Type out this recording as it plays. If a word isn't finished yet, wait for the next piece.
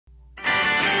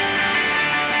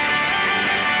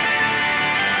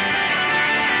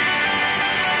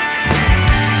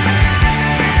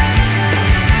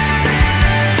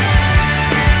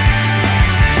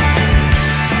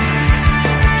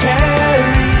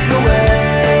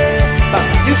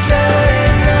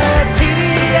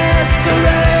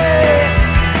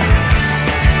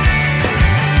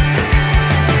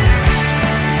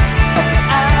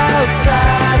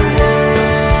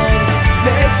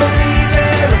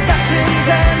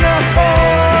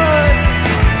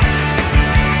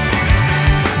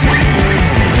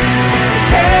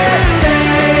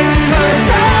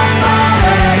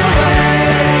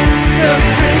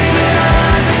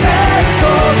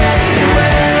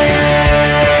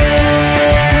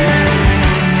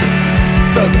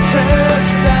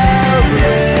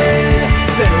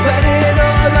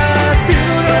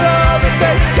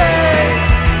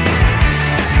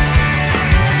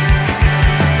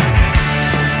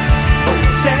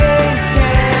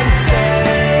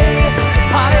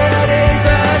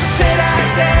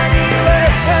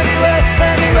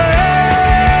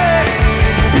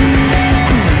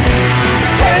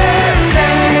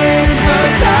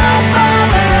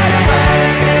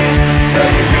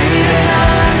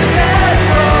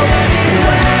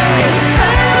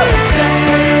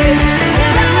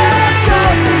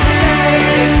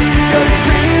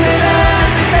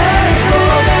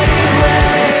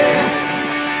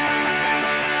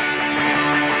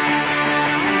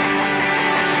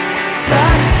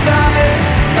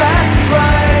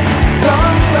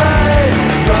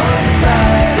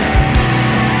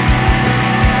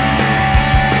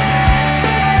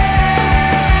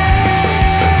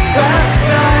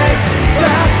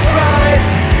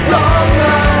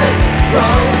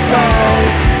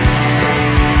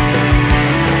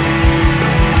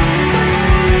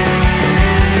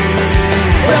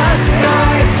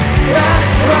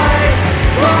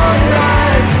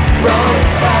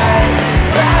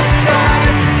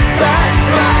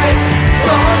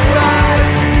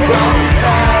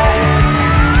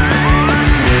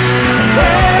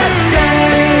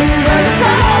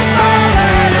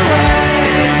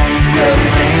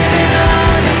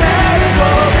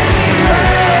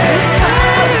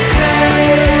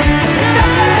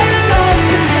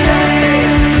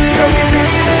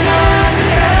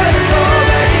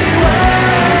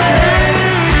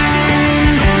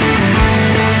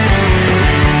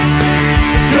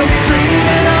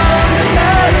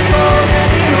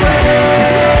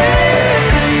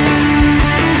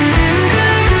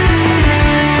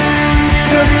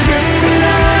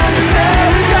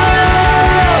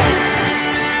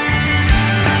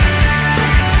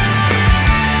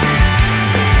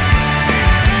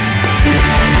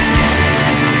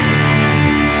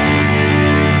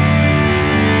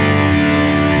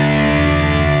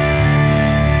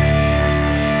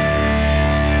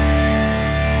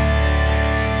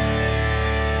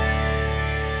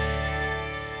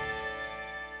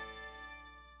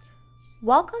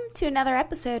Welcome to another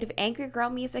episode of Angry Girl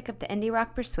Music of the Indie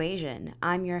Rock Persuasion.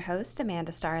 I'm your host,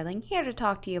 Amanda Starling, here to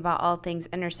talk to you about all things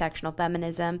intersectional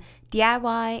feminism,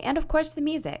 DIY, and of course the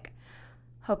music.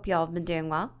 Hope y'all have been doing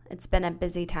well. It's been a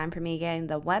busy time for me getting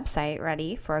the website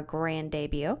ready for a grand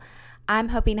debut. I'm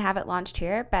hoping to have it launched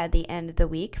here by the end of the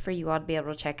week for you all to be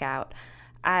able to check out.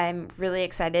 I'm really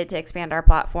excited to expand our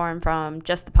platform from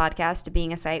just the podcast to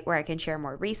being a site where I can share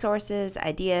more resources,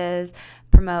 ideas,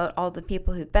 promote all the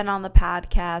people who've been on the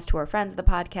podcast, who are friends of the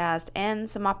podcast, and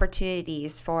some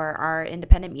opportunities for our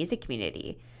independent music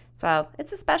community. So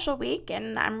it's a special week,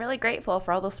 and I'm really grateful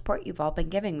for all the support you've all been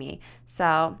giving me.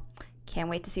 So can't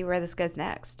wait to see where this goes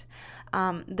next.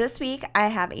 This week, I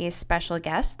have a special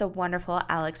guest, the wonderful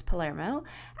Alex Palermo.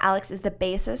 Alex is the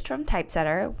bassist from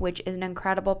Typesetter, which is an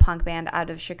incredible punk band out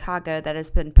of Chicago that has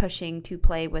been pushing to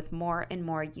play with more and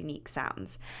more unique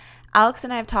sounds. Alex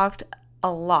and I have talked a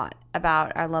lot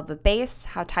about our love of bass,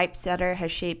 how Typesetter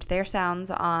has shaped their sounds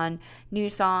on New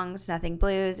Songs, Nothing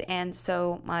Blues, and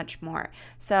so much more.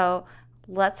 So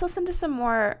let's listen to some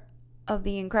more of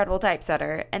the incredible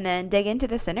Typesetter and then dig into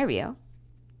this interview.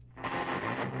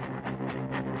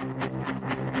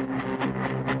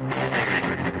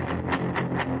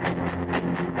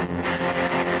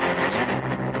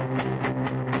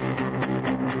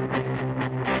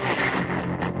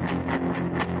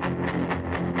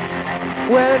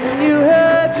 When you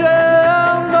heard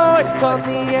your voice on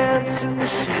the answer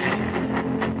machine,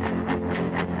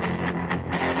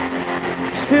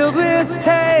 filled with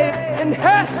tape and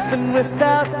hustling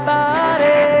without body,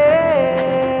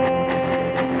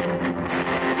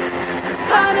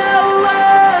 I know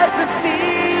what the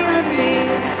feeling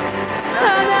means.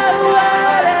 I know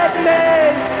what it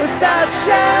means without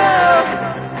you.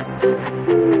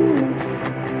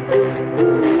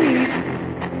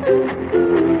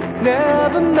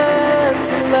 Never meant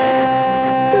to last.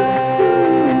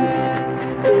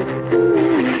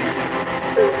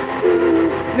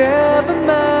 Never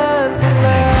meant to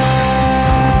last.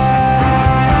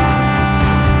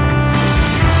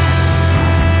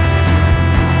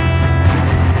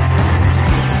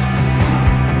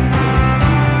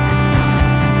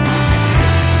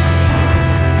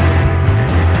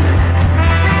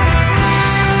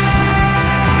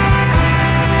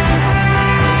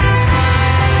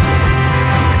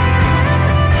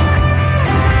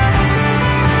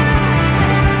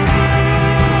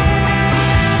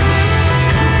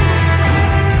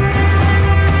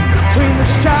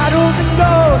 Shadows and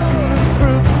ghosts and there's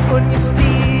proof when you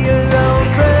see your own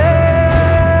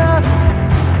breath.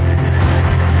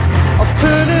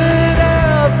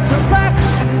 Alternative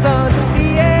reflections on the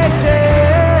edges.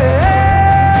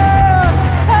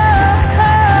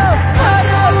 Oh, I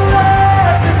know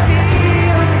what the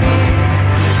feeling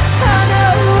means. I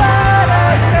know what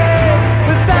it means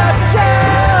without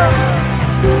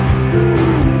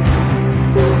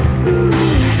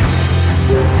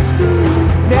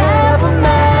Never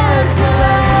meant to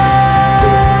last.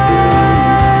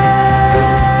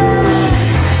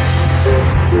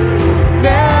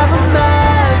 Never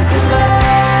meant to last.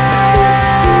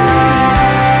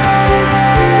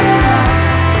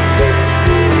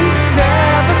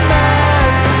 Never meant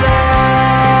to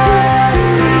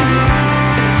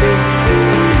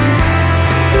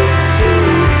last.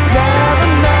 Never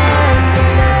meant to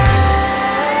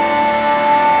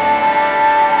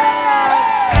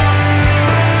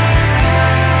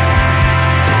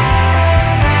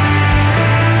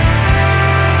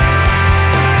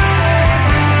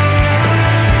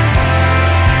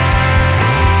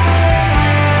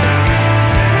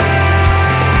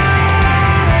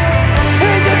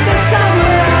Is it the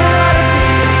summer out of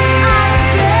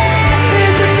me?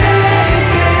 Is it the letting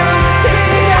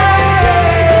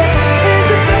Is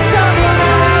it the summer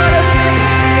out of me?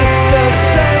 So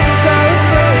strange, so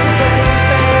strange,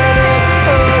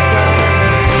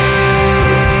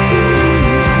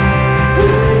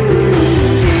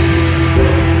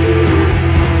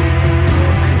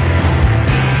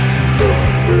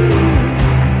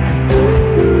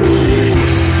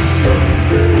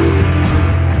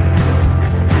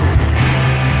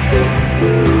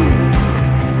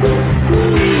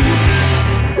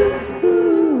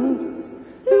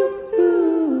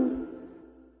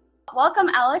 Welcome,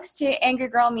 Alex, to Angry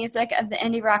Girl Music of the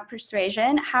Indie Rock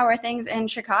Persuasion. How are things in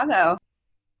Chicago?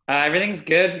 Everything's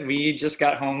good. We just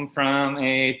got home from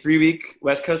a 3-week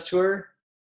West Coast tour.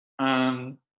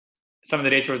 Some of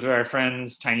the dates were with our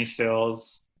friends, Tiny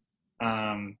Stills. They're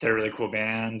a really cool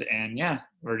band. And yeah,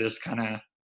 we're just kind of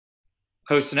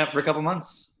posting up for a couple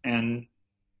months and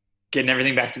getting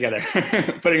everything back together,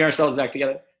 putting ourselves back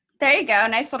together. There you go.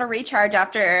 Nice little recharge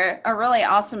after a really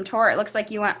awesome tour. It looks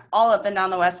like you went all up and down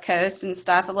the West Coast and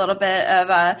stuff, a little bit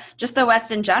of just the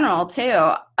West in general,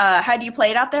 too. Had you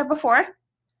played out there before?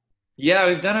 Yeah,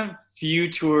 we've done a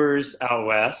few tours out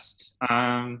west.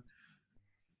 One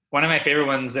of my favorite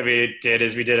ones that we did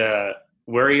is we did a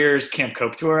Warriors Camp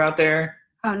Cope tour out there,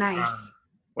 Oh, um, nice.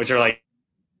 which are like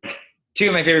two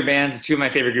of my favorite bands, two of my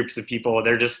favorite groups of people.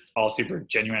 They're just all super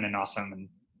genuine and awesome,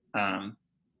 and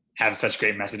have such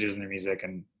great messages in their music,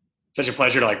 and such a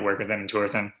pleasure to like work with them and tour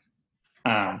with them.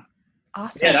 Um, yeah,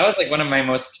 Awesome. that was like one of my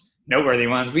most noteworthy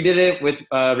ones. We did it with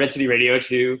Red City Radio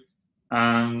too,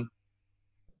 um,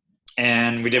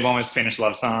 and we did one with Spanish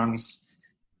Love Songs.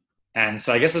 And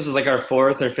so I guess this was like our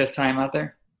fourth or fifth time out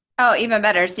there. Oh, even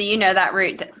better. So you know that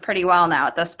route pretty well now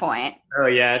at this point. Oh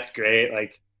yeah, it's great.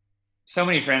 Like so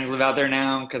many friends live out there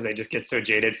now because they just get so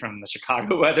jaded from the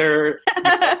Chicago weather,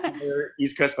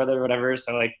 East Coast weather, whatever.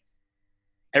 So like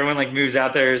everyone like moves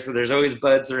out there, so there's always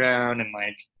buds around, and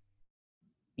like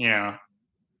you know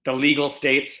the legal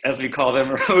states, as we call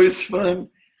them, are always fun.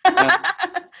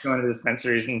 Going to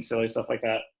dispensaries and silly stuff like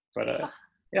that. But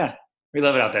yeah, we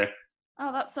love it out there.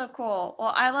 Oh, that's so cool.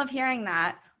 Well, I love hearing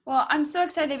that. Well, I'm so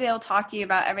excited to be able to talk to you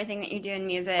about everything that you do in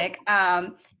music. I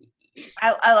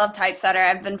love Typesetter.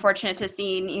 I've been fortunate to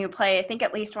see you play, I think,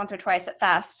 at least once or twice at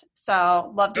Fest.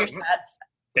 So loved your sets.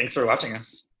 Thanks for watching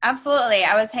us. Absolutely.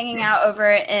 I was hanging out over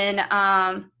in,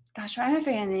 gosh, why am I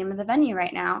forgetting the name of the venue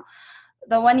right now?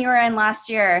 The one you were in last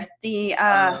year. The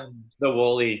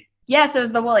Woolly. Yes, it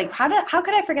was the Woolly. How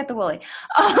could I forget the Woolly?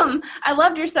 I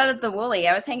loved your set at the Woolly.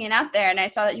 I was hanging out there and I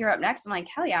saw that you were up next. I'm like,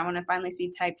 hell yeah, I want to finally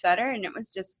see Typesetter, and it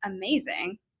was just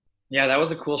amazing. Yeah, that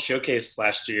was a cool showcase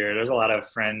last year. There's a lot of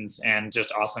friends and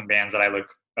just awesome bands that I look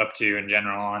up to in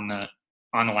general on the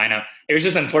lineup. It was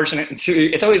just unfortunate too.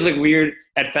 It's always like weird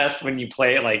at Fest when you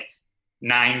play at like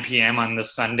 9 p.m. on the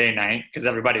Sunday night because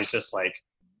everybody's just like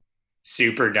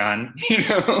super done, you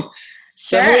know.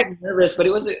 So Sure. I'm really nervous, but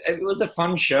it was a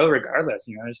fun show regardless.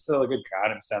 You know, there's still a good crowd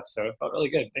and stuff, so it felt really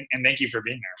good. And thank you for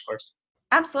being there, of course.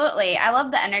 Absolutely. I love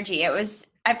the energy.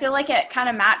 I feel like it kind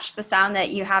of matched the sound that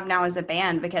you have now as a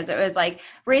band because it was like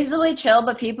reasonably chill,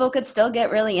 but people could still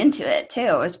get really into it too.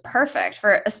 It was perfect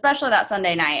for especially that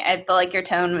Sunday night. I feel like your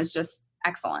tone was just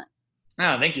excellent.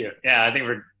 Oh, thank you. Yeah, I think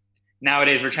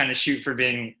nowadays we're trying to shoot for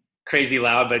being crazy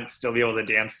loud, but still be able to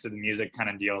dance to the music kind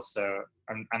of deal. So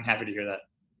I'm happy to hear that.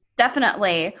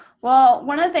 Definitely. Well,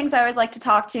 one of the things I always like to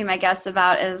talk to my guests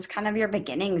about is kind of your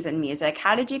beginnings in music.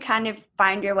 How did you kind of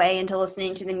find your way into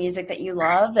listening to the music that you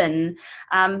love and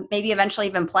maybe eventually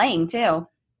even playing too?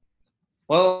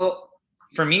 Well,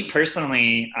 for me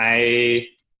personally,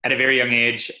 at a very young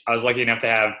age, I was lucky enough to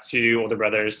have two older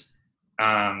brothers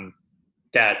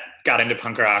that got into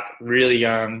punk rock really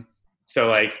young. So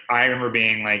like I remember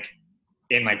being like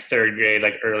in like third grade,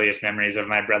 like earliest memories of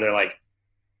my brother like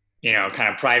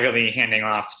kind of privately handing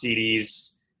off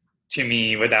CDs to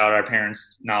me without our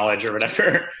parents' knowledge or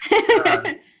whatever.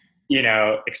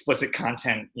 um, explicit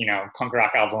content, punk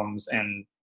rock albums. And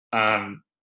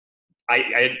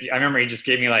I remember he just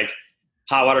gave me like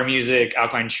Hot Water Music,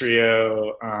 Alkaline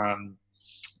Trio,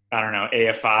 I don't know,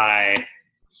 AFI,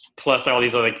 plus all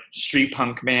these like street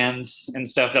punk bands and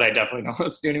stuff that I definitely don't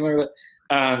listen to anymore.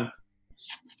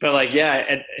 But like,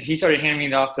 yeah, he started handing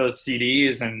me off those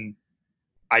CDs, and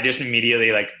I just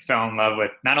immediately like fell in love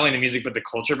with not only the music, but the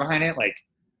culture behind it. Like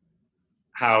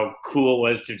how cool it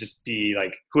was to just be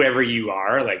like whoever you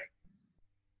are, like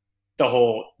the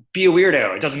whole be a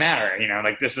weirdo. It doesn't matter,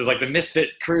 like this is like the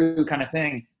misfit crew kind of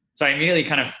thing. So I immediately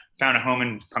kind of found a home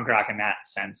in punk rock in that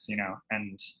sense,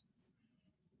 and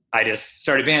I just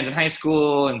started bands in high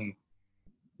school and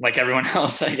like everyone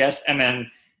else, I guess. And then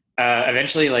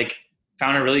eventually like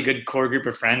found a really good core group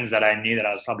of friends that I knew that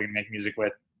I was probably gonna make music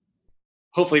with,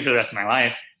 hopefully for the rest of my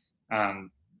life,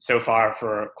 so far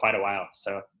for quite a while.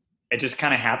 So it just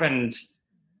kind of happened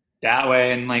that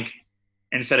way. And like,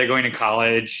 instead of going to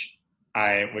college,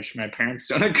 which my parents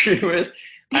don't agree with,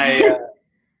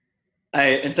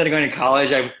 instead of going to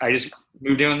college, I just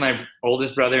moved in with my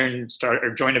oldest brother and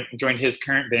joined his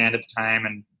current band at the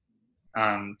time.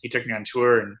 And he took me on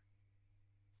tour. And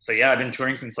so, yeah, I've been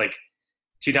touring since like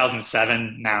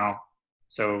 2007 now.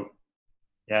 So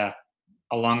yeah,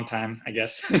 a long time, I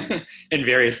guess, in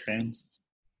various bands.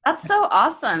 That's so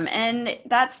awesome. And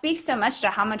that speaks so much to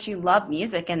how much you love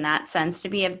music in that sense, to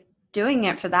be doing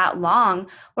it for that long.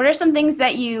 What are some things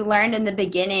that you learned in the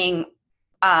beginning,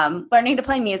 learning to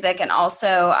play music, and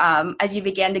also as you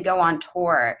began to go on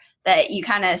tour that you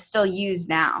kind of still use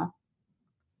now?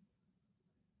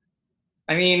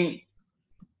 I mean,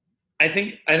 I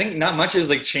think not much has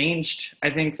like changed.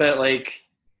 I think that like,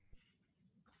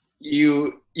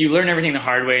 you learn everything the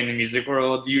hard way in the music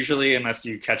world usually, unless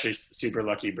you catch a super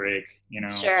lucky break,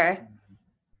 Sure.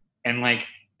 and like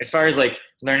as far as like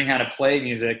learning how to play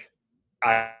music,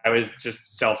 I was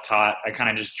just self-taught. I kind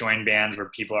of just joined bands where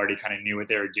people already kind of knew what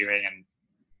they were doing, and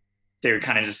they would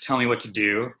kind of just tell me what to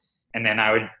do, and then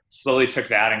I would slowly took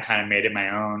that and kind of made it my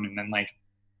own. And then like,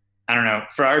 I don't know,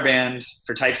 for our band,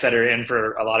 for Typesetter, and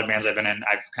for a lot of bands I've been in,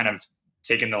 I've kind of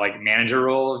taken the like manager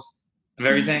role of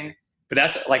everything. But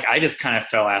that's like, I just kind of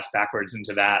fell ass backwards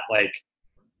into that. Like,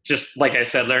 just like I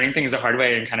said, learning things the hard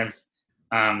way, and kind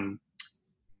of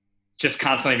just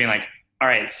constantly being like, all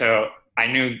right, so I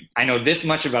know this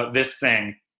much about this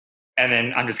thing, and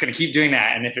then I'm just going to keep doing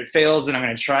that. And if it fails, then I'm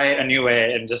going to try it a new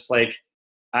way. And just like,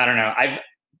 I don't know,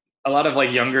 a lot of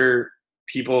like younger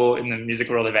people in the music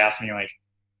world have asked me like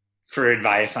for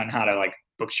advice on how to like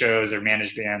book shows or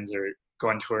manage bands or go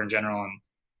on tour in general. And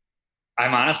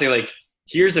I'm honestly like,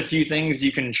 here's a few things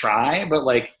you can try. But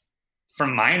like,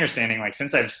 from my understanding, like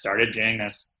since I've started doing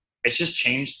this, it's just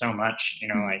changed so much,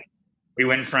 like we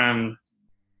went from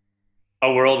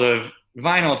a world of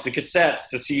vinyl to cassettes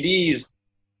to CDs,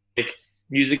 like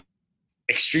music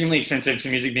extremely expensive to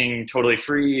music being totally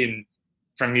free, and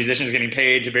from musicians getting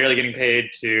paid to barely getting paid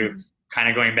to kind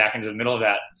of going back into the middle of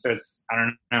that. So I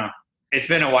don't know. It's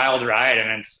been a wild ride,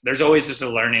 and there's always just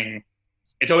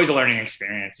it's always a learning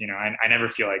experience. I never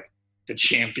feel like the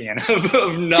champion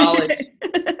of knowledge.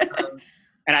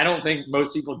 And I don't think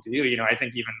most people do, I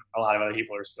think even a lot of other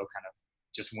people are still kind of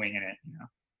just winging it.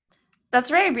 That's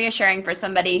very reassuring for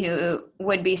somebody who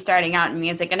would be starting out in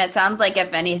music. And it sounds like,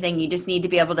 if anything, you just need to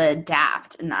be able to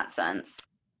adapt in that sense.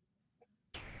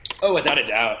 Oh, without a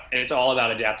doubt. It's all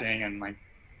about adapting. And like,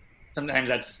 sometimes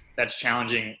that's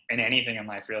challenging in anything in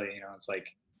life, really. It's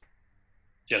like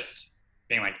just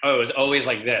being like, oh, it was always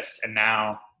like this. And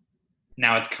now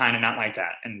it's kind of not like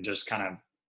that. And just kind of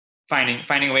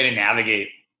finding a way to navigate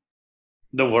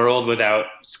the world without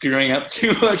screwing up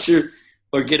too much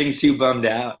or getting too bummed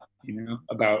out,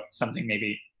 about something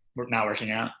maybe not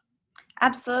working out.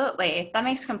 Absolutely. That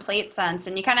makes complete sense.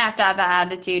 And you kind of have to have that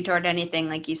attitude toward anything,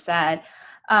 like you said.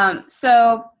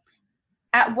 So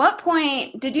at what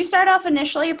point did you start off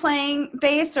initially playing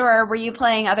bass, or were you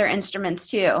playing other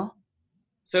instruments too?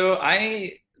 So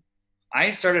I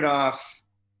started off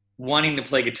wanting to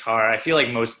play guitar. I feel like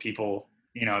most people,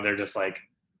 they're just like,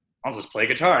 I'll just play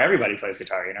guitar. Everybody plays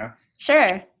guitar,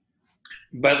 Sure.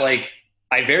 But like,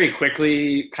 I very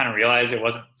quickly kind of realized it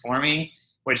wasn't for me,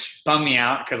 which bummed me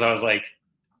out, because I was like,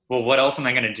 well, what else am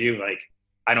I going to do? Like,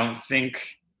 I don't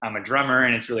think I'm a drummer,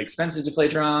 and it's really expensive to play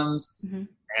drums, and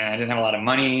I didn't have a lot of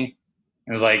money.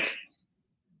 It was like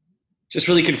just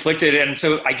really conflicted. And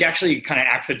so I actually kind of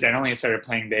accidentally started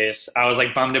playing bass. I was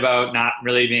like bummed about not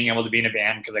really being able to be in a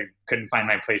band because I couldn't find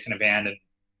my place in a band.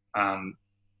 And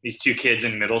these two kids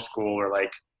in middle school were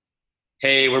like,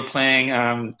 hey, we're playing,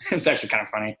 it's actually kind of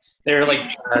funny. They were like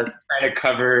trying to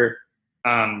cover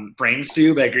Brain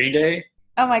Stew by Green Day.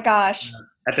 Oh my gosh.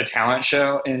 At the talent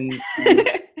show in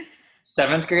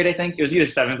 7th grade, I think. It was either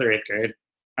 7th or 8th grade.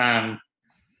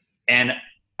 And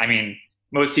I mean,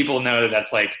 most people know that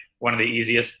that's like one of the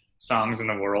easiest songs in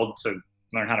the world to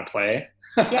learn how to play.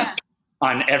 Yeah.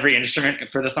 On every instrument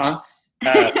for the song.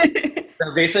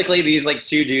 So basically these like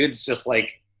two dudes just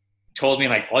like told me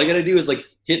like, all you gotta do is like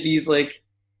hit these like,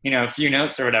 a few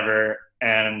notes or whatever,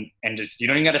 and just, you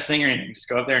don't even gotta sing or anything, just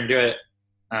go up there and do it.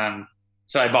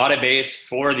 So I bought a bass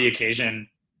for the occasion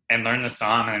and learned the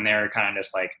song, and they were kind of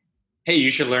just like, hey,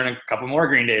 you should learn a couple more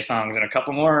Green Day songs and a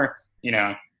couple more,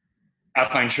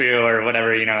 Alkaline Trio or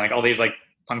whatever, like all these like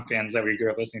punk bands that we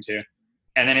grew up listening to.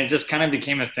 And then it just kind of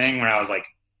became a thing where I was like,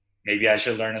 maybe I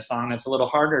should learn a song that's a little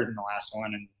harder than the last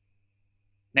one. And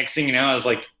next thing you know, I was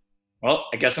like, well,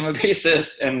 I guess I'm a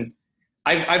bassist. And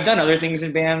I've done other things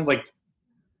in bands, like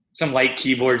some light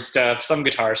keyboard stuff, some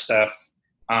guitar stuff.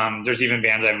 There's even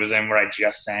bands I was in where I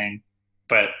just sang.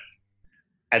 But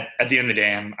at the end of the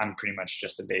day, I'm pretty much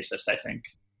just a bassist, I think.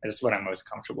 That's what I'm most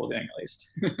comfortable doing, at least.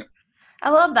 I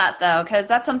love that, though, because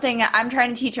that's something I'm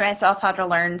trying to teach myself how to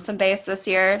learn some bass this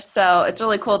year. So it's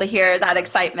really cool to hear that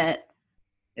excitement.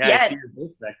 Yeah, I see your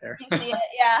bass back there. You see it?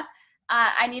 Yeah.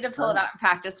 I need to pull it out and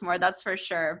practice more, that's for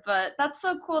sure. But that's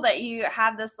so cool that you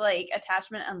have this like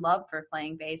attachment and love for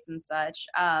playing bass and such.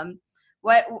 I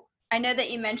know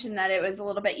that you mentioned that it was a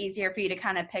little bit easier for you to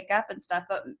kind of pick up and stuff,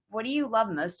 but what do you love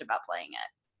most about playing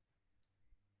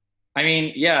it? I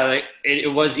mean, yeah, like,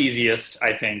 it was easiest,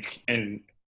 I think, and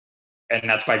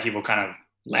that's why people kind of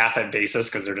laugh at bassists,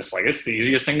 because they're just like, it's the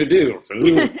easiest thing to do. So,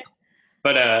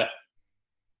 but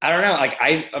I don't know, like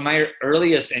my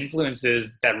earliest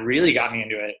influences that really got me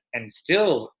into it and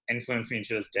still influence me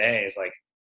to this day is like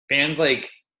bands like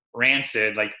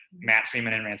Rancid, like Matt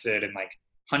Freeman and Rancid, and like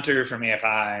Hunter from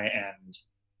AFI,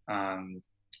 and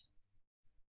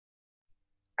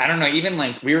I don't know, even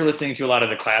like we were listening to a lot of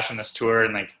The Clash on this tour,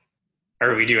 and like,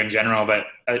 or we do in general, but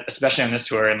especially on this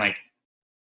tour, and like,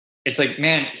 it's like,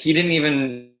 man, he didn't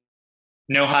even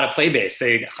know how to play bass.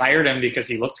 They hired him because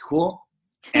he looked cool,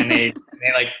 and they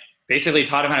like basically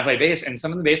taught him how to play bass. And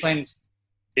some of the bass lines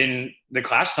in the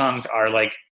Clash songs are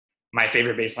like my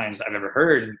favorite bass lines I've ever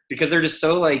heard, because they're just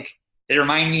so like, they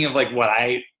remind me of like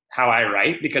how I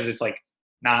write, because it's like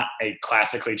not a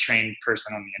classically trained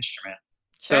person on the instrument.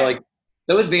 Sure. So like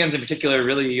those bands in particular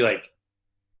really like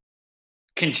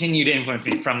continue to influence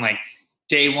me from like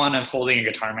day one of holding a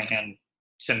guitar in my hand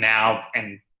to now,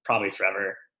 and probably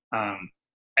forever.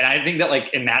 And I think that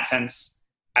like in that sense,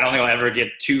 I don't think I'll ever get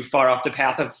too far off the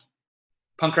path of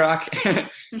punk rock.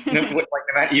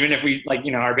 Like, even if we like,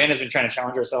 you know, our band has been trying to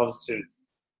challenge ourselves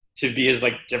to be as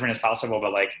like different as possible,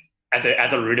 but like at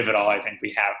the root of it all, I think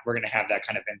we're going to have that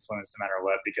kind of influence no matter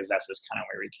what, because that's just kind of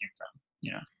where we came from,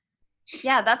 you know?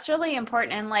 Yeah, that's really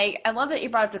important. And like, I love that you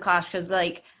brought up The Clash, because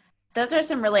like those are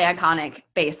some really iconic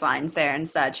bass lines there and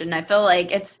such. And I feel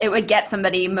like it would get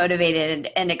somebody motivated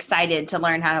and excited to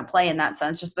learn how to play in that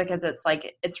sense, just because it's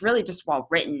like, it's really just well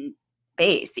written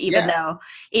bass, even though,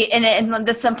 and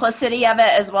the simplicity of it,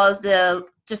 as well as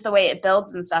just the way it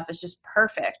builds and stuff, is just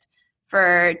perfect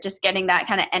for just getting that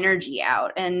kind of energy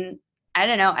out. And I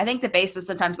don't know, I think the bass is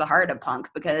sometimes the heart of punk,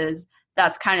 because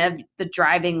that's kind of the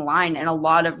driving line in a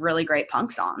lot of really great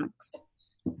punk songs.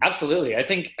 Absolutely. I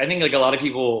think like a lot of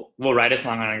people will write a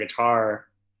song on a guitar,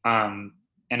 and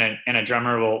a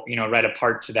drummer will, you know, write a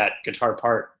part to that guitar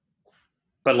part.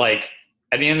 But like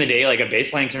at the end of the day, like a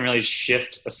bass line can really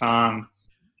shift a song.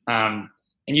 And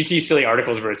you see silly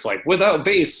articles where it's like, without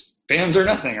bass, bands are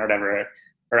nothing, or whatever.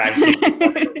 Or I've seen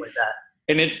articles like that.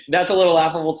 And that's a little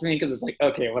laughable to me, because it's like,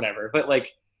 okay, whatever. But like,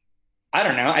 I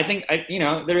don't know. I think you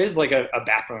know, there is like a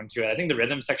backbone to it. I think the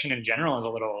rhythm section in general is a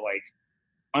little like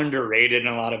underrated in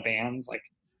a lot of bands. Like,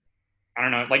 I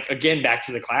don't know, like again, back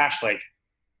to The Clash, like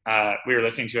we were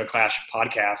listening to a Clash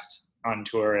podcast on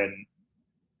tour, and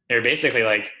they're basically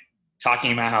like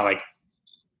talking about how like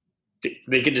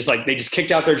they just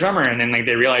kicked out their drummer, and then like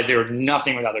they realized they were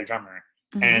nothing without their drummer.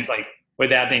 Mm-hmm. And it's like, with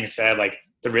that being said, like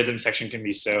the rhythm section can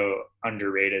be so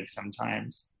underrated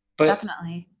sometimes. But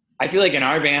definitely, I feel like in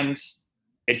our band,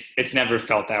 it's never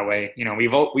felt that way. You know,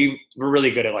 we're really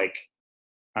good at like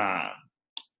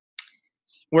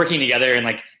working together and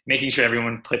like making sure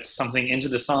everyone puts something into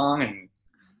the song and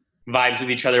vibes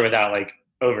with each other without like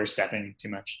overstepping too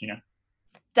much, you know?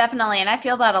 Definitely. And I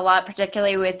feel that a lot,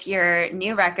 particularly with your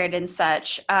new record and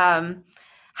such. How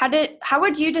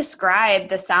would you describe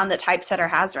the sound that Typesetter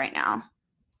has right now?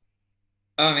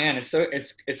 Oh man,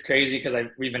 it's crazy, because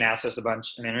we've been asked this a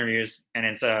bunch in interviews, and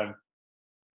it's a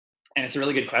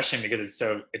really good question, because it's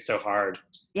so hard.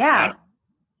 Yeah.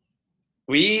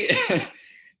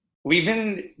 We've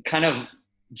been kind of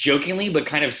jokingly but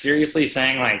kind of seriously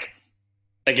saying like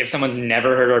if someone's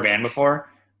never heard our band before,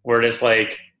 we're just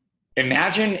like,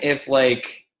 imagine if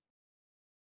like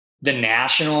The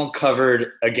National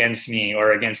covered Against Me,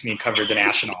 or Against Me covered The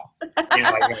National. You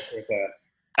know, like,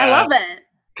 I love it.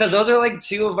 Because those are like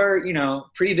two of our, you know,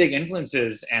 pretty big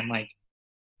influences, and like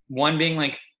one being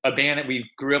like a band that we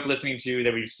grew up listening to,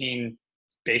 that we've seen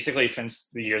basically since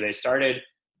the year they started,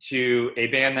 to a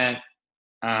band that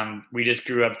we just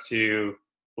grew up to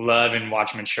love and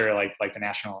watch mature, like The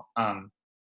National.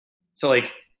 So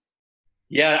like,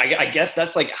 yeah, I guess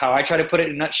that's like how I try to put it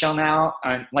in a nutshell now.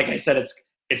 Like I said,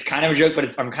 it's kind of a joke,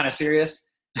 but I'm kind of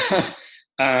serious.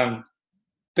 But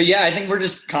yeah, I think we're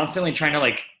just constantly trying to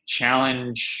like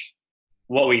challenge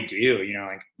what we do, you know,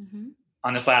 like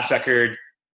on this last record,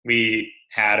 we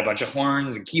had a bunch of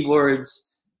horns and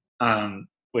keyboards,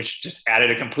 which just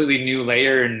added a completely new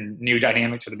layer and new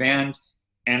dynamic to the band.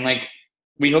 And like,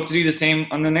 we hope to do the same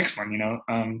on the next one, you know?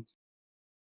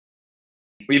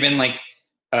 We've been like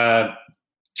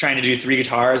trying to do 3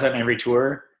 guitars on every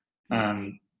tour,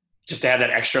 just to have that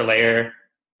extra layer.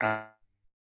 We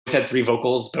had 3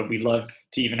 vocals, but we love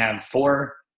to even have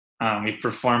 4. We've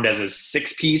performed as a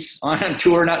 6-piece on a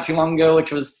tour not too long ago,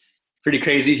 which was pretty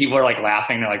crazy. People are like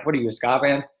laughing. They're like, "What are you, a ska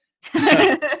band?"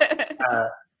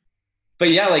 But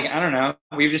yeah, like, I don't know.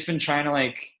 We've just been trying to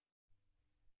like,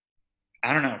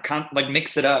 I don't know, like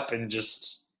mix it up and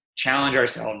just challenge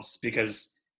ourselves,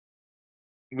 because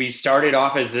we started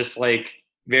off as this like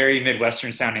very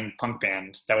Midwestern sounding punk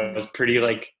band that was pretty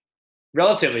like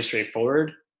relatively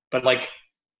straightforward, but like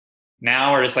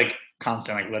now we're just like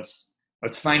constant, like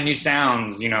let's find new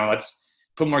sounds, you know, let's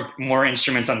put more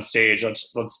instruments on stage.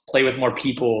 Let's play with more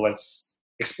people. Let's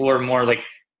explore more like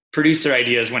producer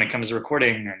ideas when it comes to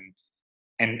recording,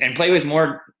 and play with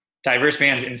more diverse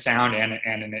bands in sound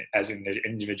and as in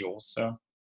individuals. So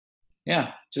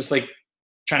yeah, just like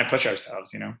trying to push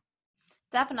ourselves, you know.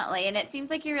 Definitely. And it seems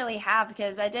like you really have,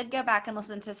 because I did go back and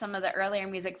listen to some of the earlier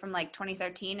music from like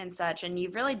 2013 and such, and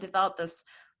you've really developed this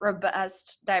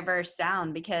robust, diverse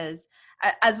sound. Because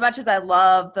as much as I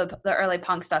love the early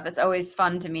punk stuff, it's always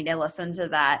fun to me to listen to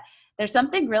that. There's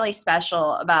something really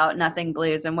special about Nothing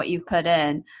Blues and what you've put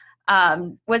in.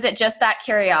 Was it just that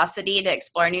curiosity to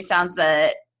explore new sounds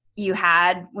that you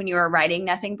had when you were writing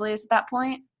Nothing Blues at that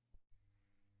point?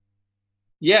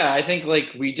 Yeah, I think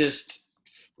like we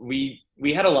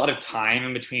had a lot of time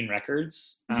in between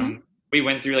records. We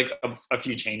went through like a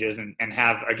few changes and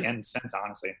have again since,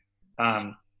 honestly.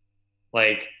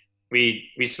 Like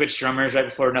we switched drummers right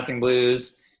before Nothing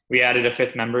Blues. We added a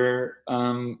fifth member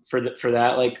for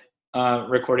that like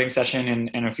recording session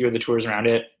and a few of the tours around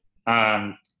it.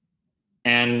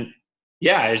 And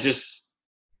yeah, it's just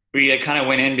we kind of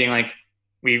went in being like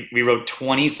we wrote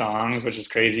 20 songs, which is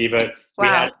crazy, but we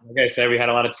Wow. had, like I said, we had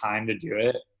a lot of time to do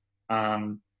it.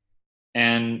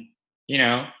 And you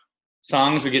know,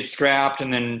 songs would get scrapped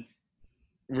and then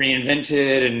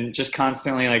reinvented, and just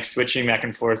constantly like switching back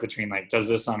and forth between like, does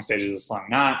this song stay, does this song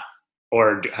not,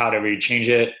 or how do we change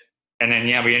it? And then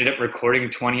yeah, we ended up recording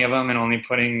 20 of them and only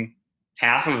putting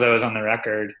half of those on the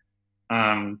record.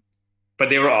 But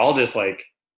they were all just like,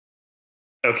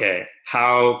 okay,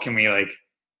 how can we like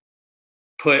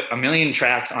put a million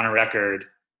tracks on a record,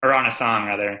 or on a song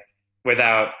rather,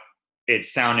 without it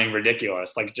sounding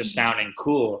ridiculous, like just sounding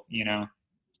cool, you know,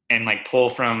 and like pull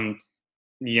from,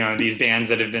 you know, these bands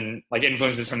that have been like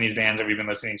influences from these bands that we've been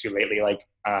listening to lately, like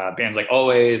bands like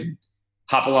Always,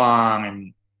 Hop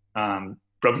Along, and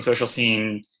Broken Social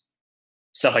Scene,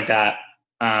 stuff like that,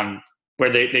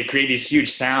 where they create these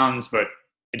huge sounds, but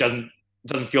it doesn't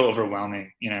feel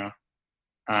overwhelming, you know.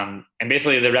 And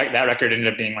basically that record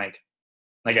ended up being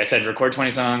like I said, record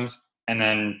 20 songs and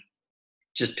then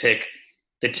just pick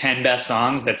the 10 best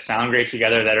songs that sound great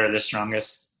together, that are the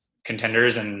strongest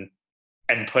contenders, and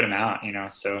put them out, you know.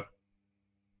 So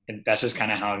that's just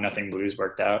kind of how Nothing Blues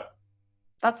worked out.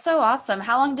 That's so awesome.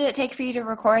 How long did it take for you to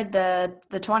record the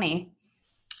 20?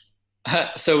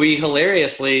 So we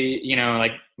hilariously, you know,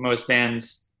 like most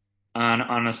bands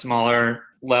on a smaller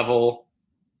level,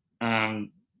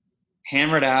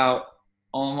 hammered out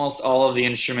almost all of the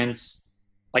instruments,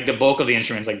 like the bulk of the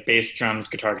instruments, like bass, drums,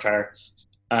 guitar,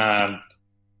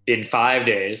 in 5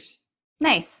 days.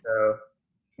 Nice. So,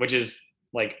 which is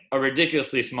like a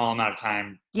ridiculously small amount of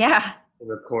time Yeah. to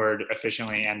record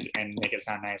efficiently and make it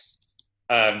sound nice.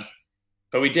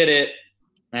 But we did it,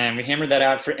 and we hammered that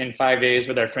out in 5 days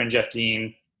with our friend Jeff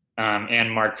Dean,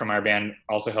 and Mark from our band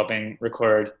also helping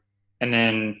record. And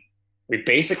then we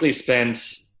basically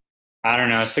spent, I don't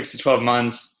know, 6 to 12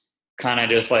 months kind of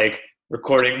just like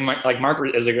recording. Like Mark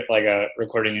is a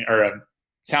recording or a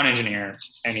sound engineer,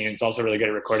 and he's also really good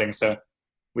at recording. So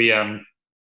we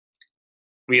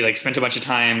like spent a bunch of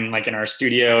time like in our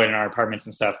studio and in our apartments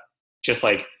and stuff, just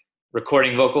like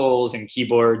recording vocals and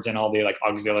keyboards and all the like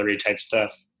auxiliary type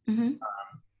stuff on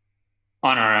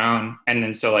our own. And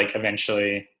then so like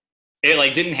eventually it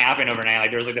like didn't happen overnight. Like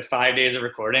there was like the 5 days of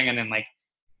recording, and then like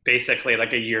basically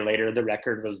like a year later the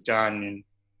record was done. And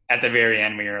at the very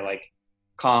end we were like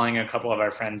calling a couple of our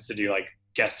friends to do like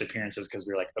guest appearances, because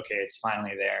we were like, okay, it's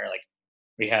finally there. Like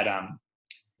we had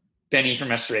Benny from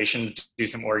Restorations do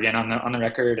some organ on the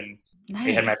record, and Nice.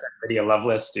 we had my friend Lydia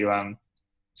Lovelace do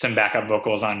some backup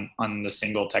vocals on the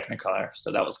single Technicolor.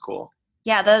 So that was cool.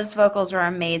 Yeah, those vocals were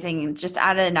amazing. Just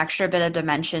added an extra bit of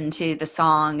dimension to the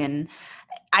song. And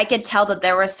I could tell that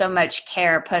there was so much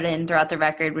care put in throughout the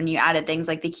record when you added things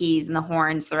like the keys and the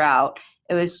horns throughout.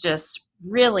 It was just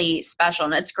really special.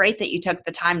 And it's great that you took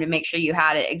the time to make sure you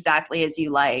had it exactly as you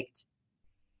liked.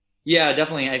 Yeah,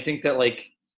 definitely. I think that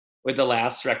like with the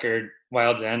last record,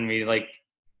 Wild's End, we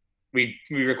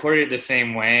recorded it the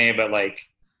same way, but like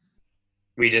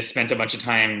we just spent a bunch of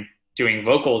time doing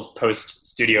vocals post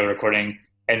studio recording.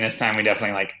 And this time we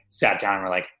definitely like sat down and we're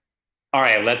like, all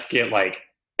right, let's get like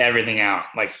everything out,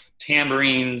 like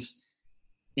tambourines,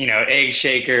 you know, egg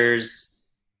shakers,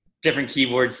 different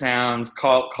keyboard sounds,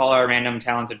 call our random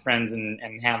talented friends and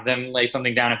have them lay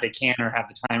something down if they can or have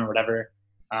the time or whatever.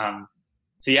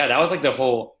 So yeah, that was like the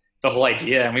whole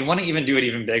idea. And we want to even do it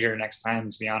even bigger next time,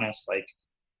 to be honest. Like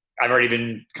I've already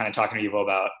been kind of talking to people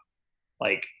about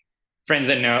like friends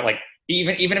that know, like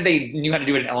even if they knew how to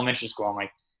do it in elementary school, I'm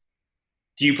like,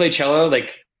 do you play cello?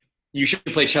 Like you should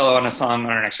play cello on a song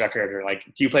on our next record. Or like,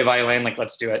 do you play violin? Like,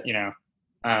 let's do it, you know?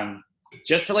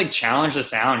 Just to like challenge the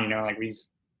sound, you know, like we've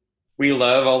we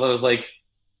love all those like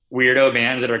weirdo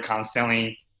bands that are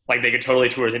constantly like they could totally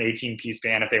tour as an 18-piece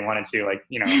band if they wanted to, like,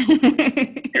 you know,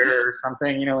 or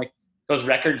something, you know, like those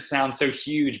records sound so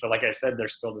huge, but like I said, they're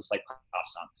still just like pop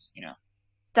songs, you know.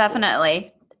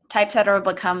 Definitely. Typesetter will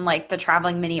become like the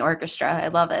traveling mini orchestra. I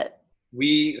love it.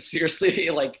 We seriously,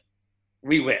 like,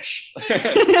 we wish. We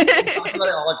talk about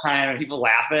it all the time, and people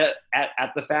laugh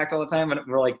at the fact all the time, and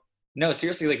we're like, no,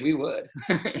 seriously, like we would.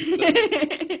 So,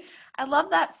 I love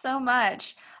that so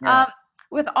much. yeah.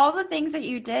 With all the things that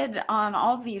you did on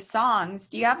all of these songs,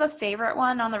 do you have a favorite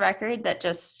one on the record that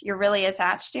just you're really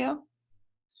attached to?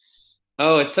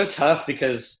 Oh, it's so tough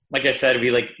because, like I said,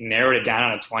 we like narrowed it down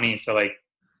on a 20. So like,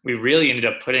 we really ended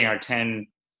up putting our 10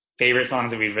 favorite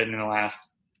songs that we've written in the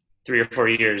last 3 or 4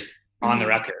 years on the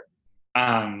record.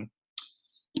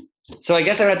 So I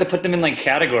guess I would have to put them in like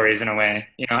categories in a way.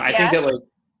 You know, I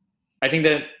think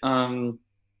that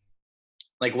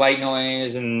like White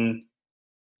Noise and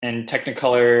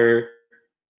Technicolor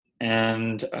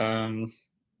and I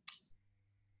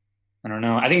don't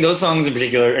know. I think those songs in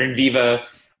particular, and Viva,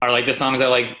 are like the songs I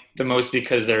like the most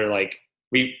because they're like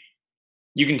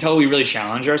you can tell we really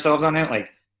challenge ourselves on it. Like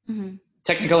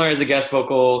Technicolor is a guest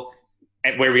vocal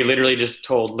where we literally just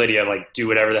told Lydia, like, do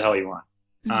whatever the hell you want.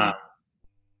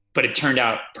 But it turned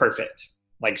out perfect,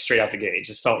 like straight out the gate. It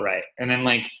just felt right. And then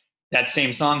like that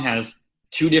same song has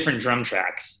 2 different drum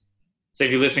tracks. So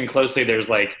if you listen closely, there's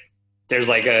like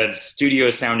a studio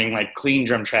sounding like clean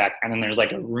drum track, and then there's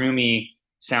like a roomy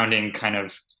sounding kind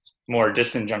of more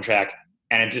distant drum track,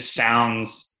 and it just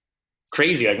sounds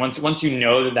crazy. Like once you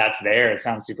know that that's there, it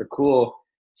sounds super cool.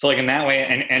 So like in that way,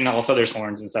 and also there's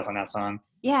horns and stuff on that song.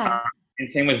 Yeah. And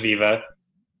same with Viva.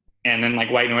 And then like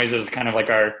White Noise is kind of like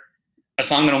a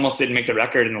song that almost didn't make the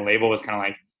record, and the label was kind of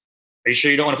like, are you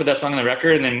sure you don't want to put that song on the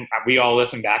record? And then we all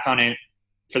listened back on it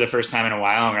for the first time in a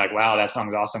while, and we're like, wow, that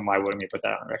song's awesome. Why wouldn't we put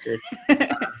that on the record?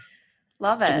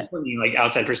 Love it. Just putting like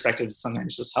outside perspectives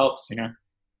sometimes just helps, you know?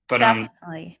 But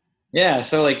Definitely. yeah,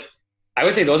 so like I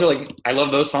would say those are like, I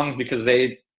love those songs because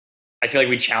I feel like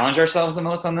we challenge ourselves the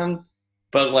most on them.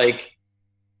 But like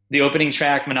the opening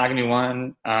track, Monogamy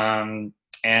 1,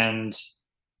 and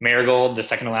Marigold, the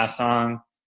second to last song,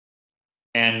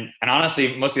 and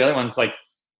honestly, most of the other ones, like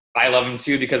I love them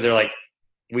too because they're like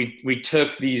we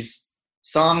took these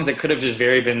songs that could have just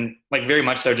been like very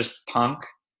much so just punk,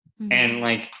 and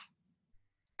like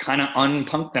kind of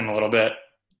unpunked them a little bit.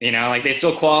 You know, like they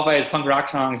still qualify as punk rock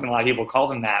songs, and a lot of people call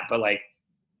them that. But like,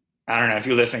 I don't know, if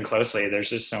you listen closely, there's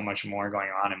just so much more going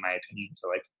on, in my opinion. So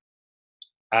like,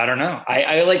 I don't know.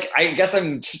 I guess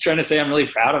I'm just trying to say I'm really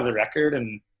proud of the record,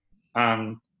 and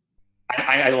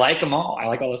I like them all. I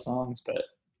like all the songs, but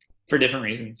for different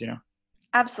reasons, you know.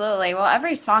 Absolutely. Well,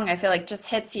 every song I feel like just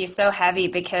hits you so heavy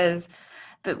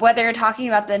but whether you're talking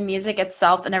about the music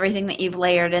itself and everything that you've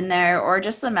layered in there, or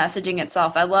just the messaging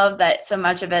itself, I love that so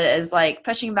much of it is like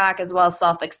pushing back as well as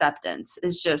self-acceptance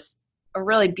is just a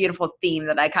really beautiful theme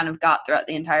that I kind of got throughout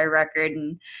the entire record.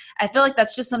 And I feel like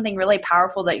that's just something really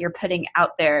powerful that you're putting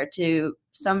out there to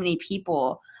so many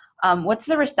people. What's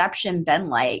the reception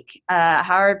been like?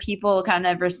 How are people kind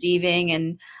of receiving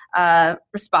and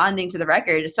responding to the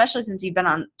record, especially since you've been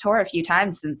on tour a few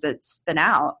times since it's been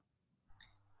out?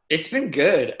 It's been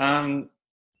good,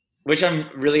 which I'm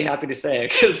really happy to say,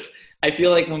 because I feel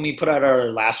like when we put out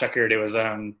our last record, it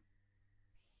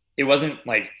wasn't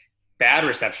like bad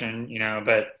reception, you know,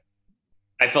 but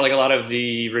I felt like a lot of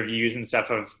the reviews and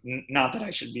stuff not that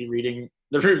I should be reading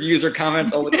the reviews or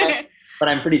comments all the time, but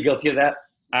I'm pretty guilty of that.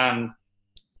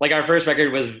 Like our first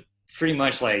record was pretty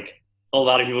much like a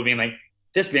lot of people being like,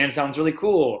 this band sounds really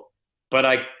cool, but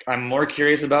I'm more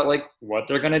curious about like what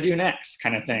they're going to do next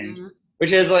kind of thing,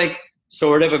 which is like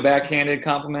sort of a backhanded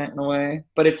compliment in a way,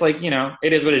 but it's like, you know,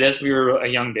 it is what it is. We were a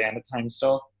young band at the time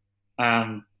still.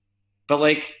 But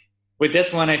like with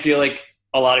this one, I feel like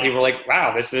a lot of people are like,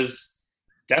 wow, this is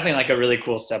definitely like a really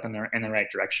cool step in the right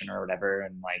direction or whatever.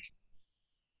 And like,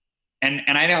 and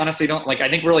I honestly don't like, I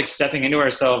think we're like stepping into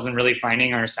ourselves and really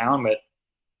finding our sound, but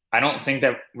I don't think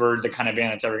that we're the kind of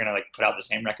band that's ever going to like put out the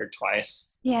same record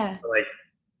twice. Yeah. So, like,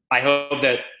 I hope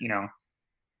that, you know,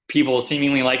 people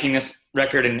seemingly liking this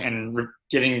record and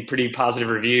giving pretty positive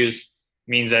reviews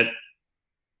means that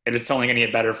it's only going to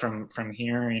get better from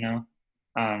here, you know?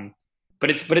 But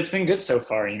it's been good so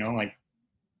far, you know, like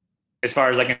as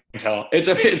far as I can tell.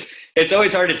 It's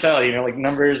always hard to tell, you know, like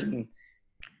numbers and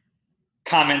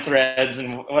comment threads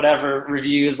and whatever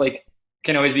reviews like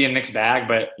can always be a mixed bag,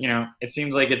 but you know, it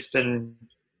seems like it's been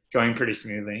going pretty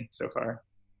smoothly so far.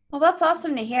 Well, that's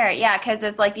awesome to hear. Yeah, because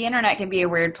it's like the internet can be a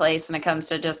weird place when it comes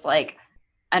to just like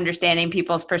understanding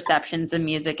people's perceptions of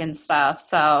music and stuff.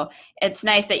 So it's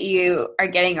nice that you are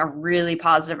getting a really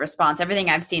positive response. Everything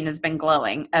I've seen has been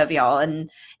glowing of y'all, and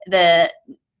the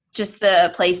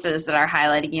places that are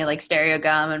highlighting you, like Stereo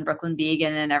Gum and Brooklyn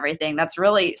Vegan and everything. That's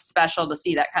really special to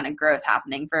see that kind of growth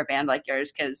happening for a band like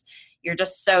yours, because you're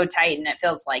just so tight, and it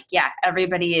feels like, yeah,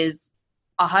 everybody is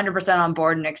 100% on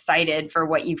board and excited for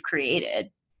what you've created.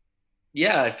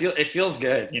 Yeah, it feels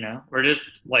good, you know. We're just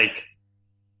like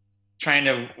trying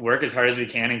to work as hard as we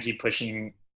can and keep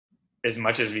pushing as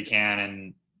much as we can.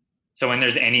 And so when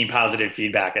there's any positive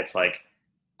feedback, it's like,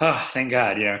 oh, thank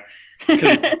God, you know.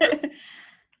 Because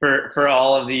for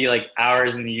all of the like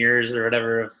hours and years or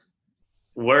whatever of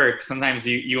work, sometimes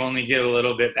you only get a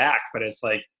little bit back, but it's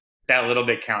like that little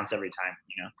bit counts every time,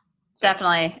 you know. So.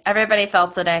 Definitely. Everybody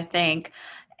felt it, I think.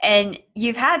 And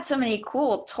you've had so many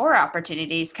cool tour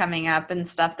opportunities coming up and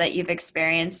stuff that you've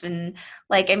experienced. And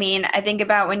like, I mean, I think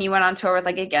about when you went on tour with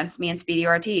like Against Me and Speedy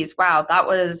Ortiz. Wow, that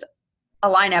was a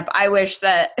lineup I wish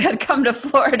that had come to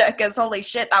Florida, because holy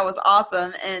shit, that was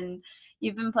awesome. And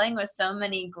you've been playing with so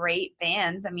many great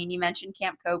bands. I mean, you mentioned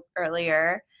Camp Cope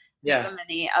earlier, and Yeah. so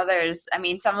many others. I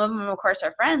mean, some of them, of course,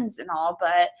 are friends and all,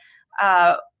 but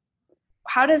uh,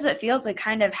 how does it feel to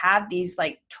kind of have these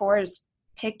like tours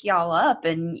pick y'all up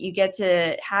and you get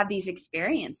to have these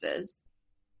experiences?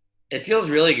 It feels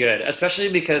really good, especially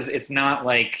because it's not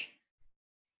like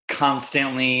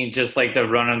constantly just like the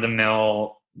run of the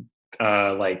mill,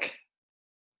 like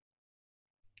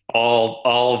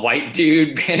all white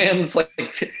dude bands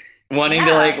like wanting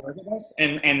to Yeah. like work with us.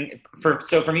 And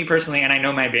for me personally, and I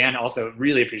know my band also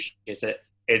really appreciates it.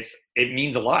 It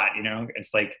means a lot, you know.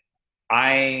 It's like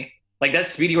I like that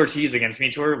Speedy Ortiz Against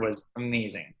Me tour was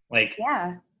amazing. Like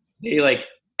Yeah. they like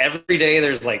every day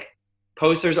there's like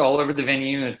posters all over the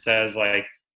venue that says like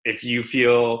if you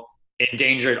feel in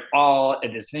danger at all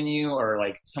at this venue, or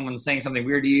like someone's saying something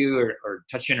weird to you, or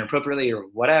touch you inappropriately or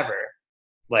whatever,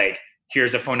 like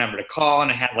here's a phone number to call.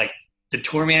 And I had like the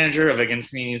tour manager of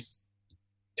Against Me's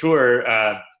tour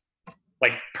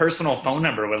like personal phone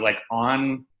number was like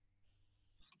on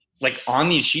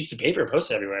these sheets of paper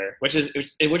posted everywhere, which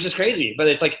is crazy, but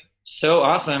it's like so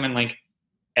awesome. And like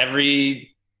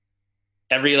every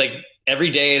like every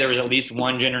day there was at least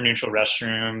one gender neutral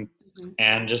restroom. Mm-hmm.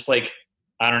 And just like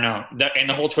I don't know, and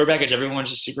the whole tour package, everyone's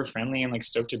just super friendly and like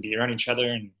stoked to be around each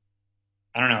other. And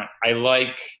I don't know, I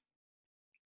like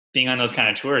being on those kind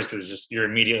of tours because just you're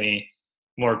immediately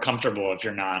more comfortable if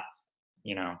you're not,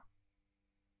 you know,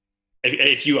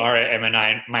 if you are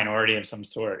a minority of some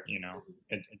sort, you know.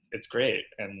 It's great.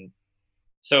 And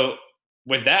so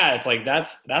with that, it's like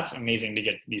that's amazing to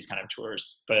get these kind of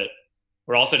tours, but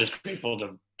we're also just grateful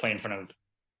to play in front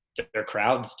of their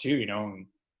crowds too, you know, and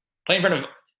play in front of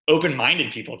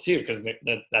open-minded people too, because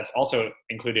that's also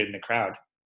included in the crowd.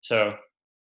 So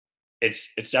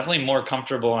it's definitely more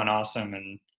comfortable and awesome.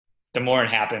 And the more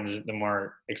it happens, the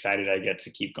more excited I get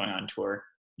to keep going on tour,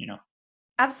 you know.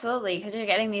 Absolutely, because you're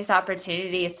getting these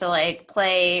opportunities to like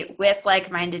play with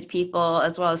like-minded people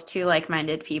as well as two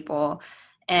like-minded people.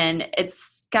 And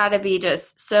it's got to be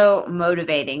just so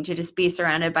motivating to just be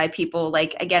surrounded by people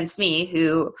like Against Me,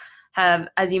 who have,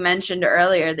 as you mentioned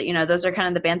earlier, that, you know, those are kind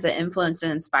of the bands that influenced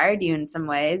and inspired you in some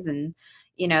ways. And,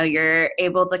 you know, you're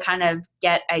able to kind of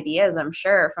get ideas, I'm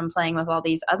sure, from playing with all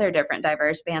these other different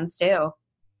diverse bands too.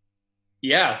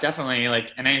 Yeah, definitely.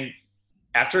 Like, and I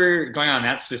after going on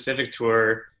that specific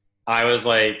tour, I was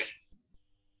like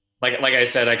I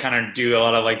said, I kind of do a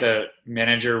lot of like the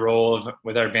manager role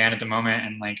with our band at the moment.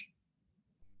 And like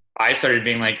I started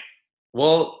being like,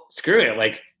 well, screw it.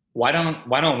 Like, why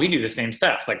don't we do the same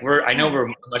stuff? Like I know we're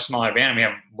a much smaller band and we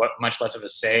have much less of a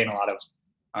say in a lot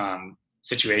of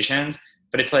situations,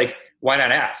 but it's like, why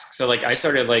not ask? So like I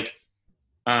started like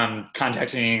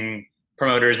contacting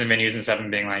promoters and venues and stuff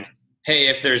and being like, hey,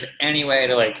 if there's any way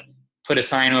to like put a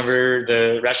sign over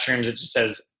the restrooms that just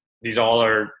says these all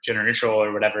are gender neutral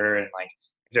or whatever, and like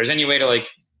if there's any way to like,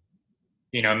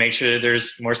 you know, make sure that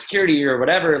there's more security or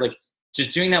whatever, like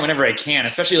just doing that whenever I can,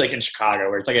 especially like in Chicago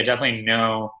where it's like I definitely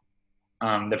know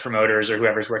the promoters or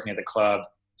whoever's working at the club,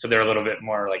 so they're a little bit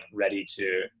more like ready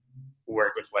to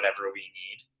work with whatever we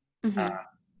need. Mm-hmm.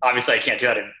 Obviously I can't do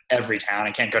that in every town.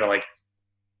 I can't go to like,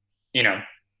 you know,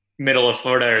 middle of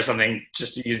Florida or something,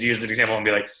 just to use an example, and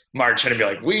be like march and be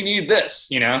like, we need this,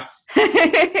 you know.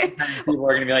 People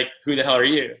are gonna be like, who the hell are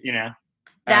you, you know.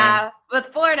 Nah, with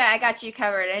Florida, I got you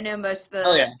covered. I know most of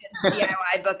the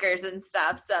DIY bookers and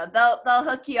stuff, so they'll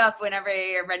hook you up whenever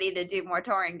you're ready to do more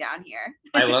touring down here.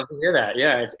 I love to hear that.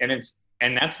 Yeah,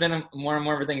 and that's been more and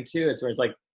more of a thing too. It's where it's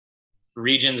like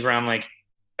regions where I'm like,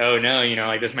 oh no, you know,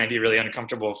 like this might be really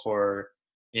uncomfortable for,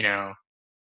 you know,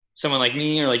 someone like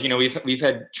me, or like, we've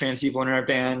had trans people in our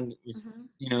band,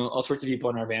 Mhm. all sorts of people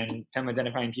in our band, femme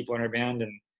identifying people in our band.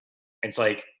 And it's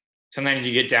like, sometimes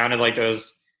you get down to like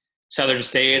those southern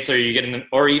states, or you get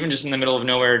or even just in the middle of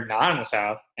nowhere, not in the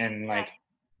South. And Yeah. like,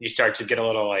 you start to get a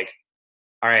little like,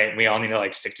 all right, we all need to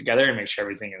like stick together and make sure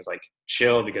everything is like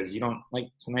chill, because you don't like,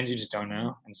 sometimes you just don't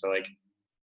know. And so like,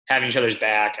 having each other's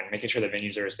back and making sure the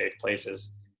venues are a safe place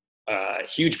is a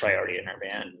huge priority in our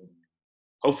band.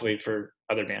 Hopefully for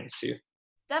other bands too.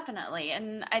 Definitely.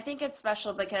 And I think it's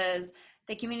special because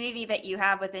the community that you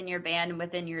have within your band and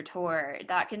within your tour,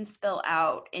 that can spill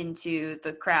out into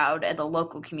the crowd and the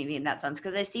local community in that sense,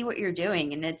 because they see what you're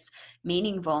doing and it's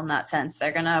meaningful in that sense.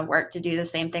 They're going to work to do the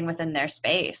same thing within their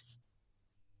space.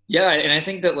 Yeah, and I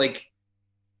think that like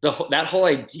that whole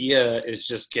idea is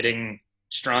just getting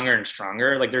stronger and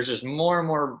stronger. Like, there's just more and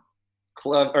more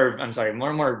more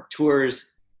and more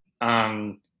tours,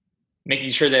 making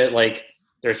sure that like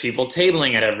there's people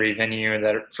tabling at every venue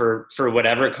that for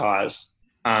whatever cause,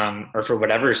 or for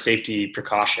whatever safety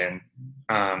precaution.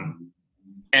 And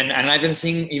I've been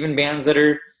seeing even bands that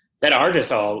are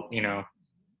just all,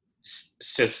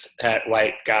 cis het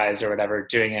white guys or whatever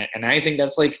doing it. And I think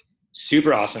that's like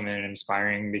super awesome and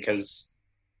inspiring, because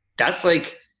that's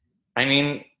like, I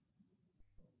mean,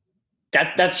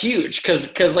 that's huge,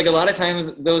 because like a lot of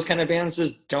times those kind of bands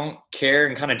just don't care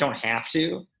and kind of don't have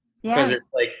to, because Yeah. it's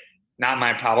like not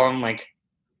my problem, like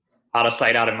out of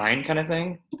sight, out of mind kind of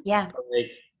thing. Yeah. But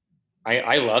like,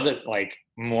 I love that like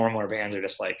more and more bands are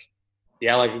just like,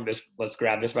 yeah, like this, let's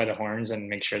grab this by the horns and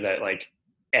make sure that like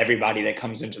everybody that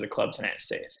comes into the club tonight is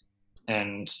safe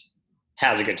and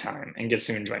has a good time and gets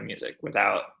to enjoy music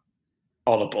without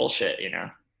all the bullshit.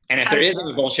 And if there is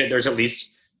any bullshit, there's at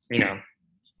least,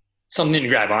 something to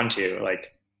grab onto,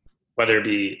 like whether it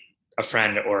be a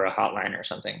friend or a hotline or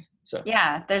something. So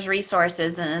Yeah, there's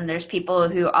resources and there's people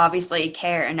who obviously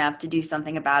care enough to do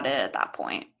something about it at that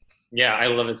point. yeah, I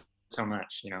love it so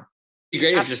much. It'd be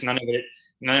great if just none of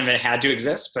it had to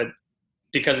exist, but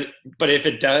if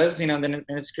it does, then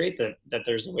it's great that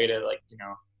there's a way to like,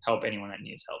 help anyone that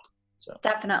needs help. So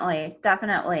Definitely,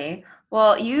 definitely.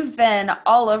 Well, you've been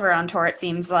all over on tour, it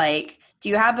seems like. Do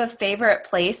you have a favorite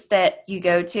place that you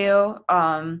go to?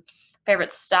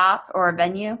 Favorite stop or a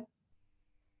venue?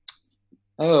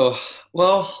 oh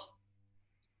well,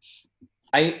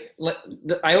 I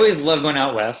always love going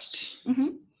out west Hmm.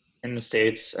 in the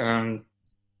States.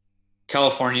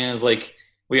 California is like,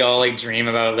 we all like dream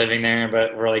about living there,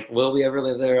 but we're like, will we ever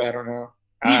live there? I don't know.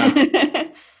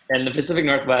 And the Pacific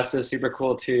Northwest is super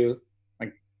cool too.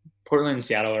 Like Portland and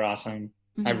Seattle are awesome.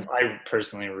 Mhm. I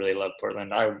personally really love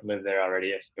Portland. I would live there already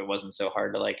if it wasn't so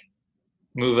hard to like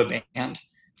move a band.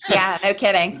 Yeah, no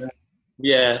kidding.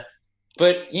 Yeah.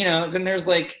 But, then there's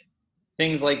like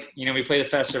things like, we play the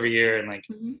fest every year, and like,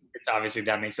 Mhm. it's obviously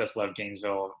that makes us love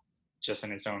Gainesville just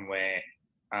in its own way.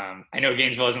 I know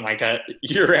Gainesville isn't like that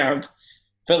year round,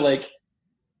 but like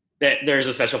there's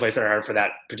a special place in our heart for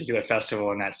that particular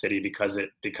festival in that city because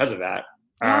of that.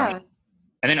 Yeah.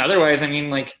 And then otherwise, I mean,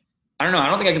 like, I don't know. I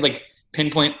don't think I could like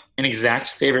pinpoint an exact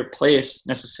favorite place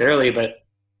necessarily, but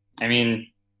I mean,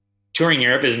 touring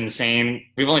Europe is insane.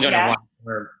 We've only done it Yeah. once.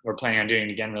 We're planning on doing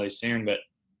it again really soon, but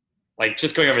like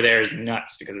just going over there is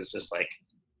nuts, because it's just like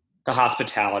the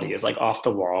hospitality is like off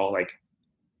the wall. Like,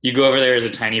 you go over there as a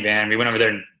tiny band. We went over there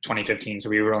in 2015, so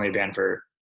we were only a band for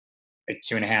like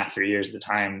 2.5, 3 years at the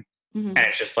time. Mhm. And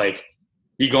it's just like,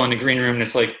 you go in the green room and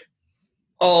it's like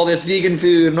all this vegan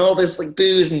food and all this like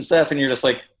booze and stuff, and you're just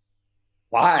like,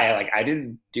 why? Like, I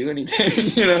didn't do anything,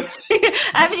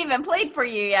 I haven't even played for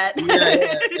you yet. Yeah.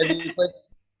 And it's like,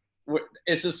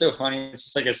 it's just so funny. It's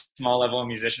just like a small level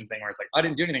musician thing where it's like, I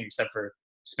didn't do anything except for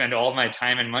spend all of my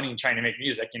time and money trying to make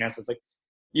music, so it's like,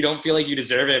 you don't feel like you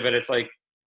deserve it, but it's like,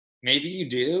 maybe you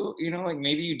do, like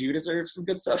maybe you do deserve some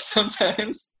good stuff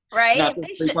sometimes. Right? Not to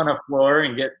They sleep should. on a floor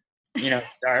and get,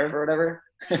 starve or whatever.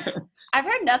 I've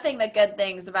heard nothing but good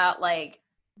things about like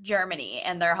Germany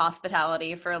and their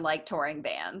hospitality for like touring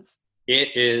bands. It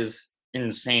is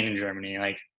insane in Germany.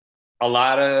 Like, a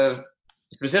lot of,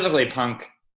 specifically punk,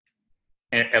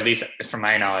 at least from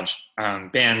my knowledge,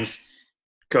 bands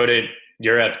go to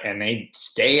Europe and they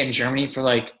stay in Germany for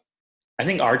like, I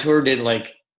think our tour did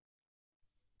like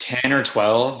 10 or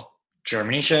 12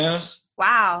 Germany shows.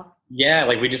 Wow. Yeah,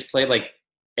 like we just played like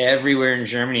everywhere in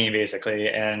Germany basically,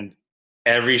 and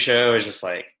every show is just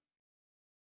like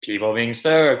people being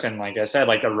stoked, and like I said,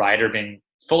 like the rider being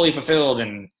fully fulfilled,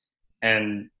 and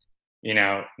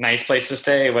nice place to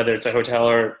stay, whether it's a hotel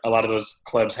or a lot of those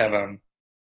clubs have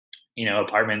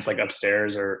apartments like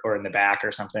upstairs or in the back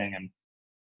or something, and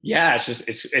yeah,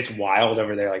 it's wild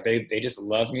over there. Like they just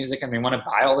love music and they want to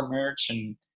buy all the merch.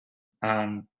 And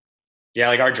um, yeah,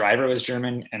 like our driver was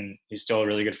German and he's still a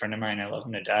really good friend of mine. I love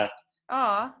him to death.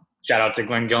 Oh, Shout out to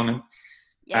Glenn Gilman.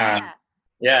 yeah.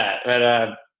 Yeah,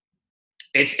 but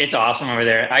it's awesome over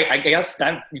there. I guess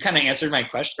that you kind of answered my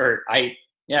question, or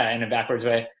in a backwards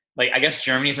way. Like I guess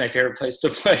Germany's my favorite place to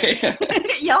play.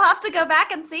 You'll have to go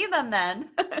back and see them then.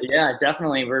 Yeah,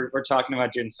 definitely. We're talking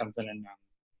about doing something in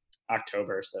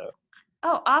October. So.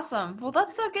 Oh, awesome. Well,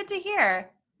 that's so good to hear.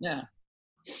 Yeah.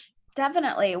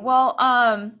 Definitely. Well,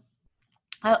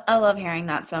 I love hearing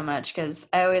that so much because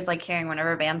I always like hearing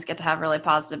whenever bands get to have really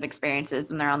positive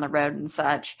experiences when they're on the road and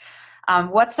such.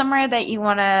 What's somewhere that you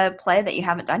want to play that you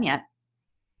haven't done yet?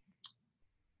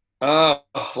 Well,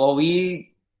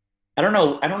 I don't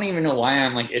know. I don't even know why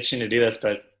I'm like itching to do this,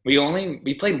 but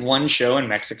we played one show in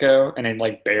Mexico and it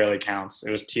like barely counts.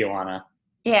 It was Tijuana,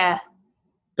 Yeah.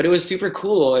 but it was super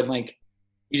cool. And like,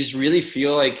 you just really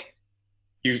feel like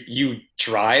you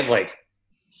drive like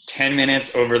 10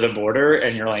 minutes over the border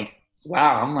and you're like,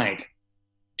 wow, I'm like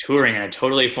touring in a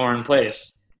totally foreign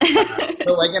place.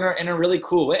 But like in a really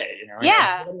cool way, you know?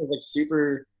 Yeah. Everybody was like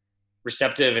super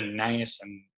receptive and nice.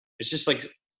 And it's just like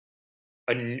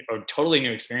a totally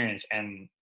new experience. And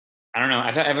I don't know,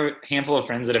 I have a handful of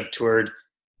friends that have toured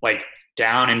like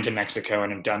down into Mexico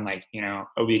and have done like, you know,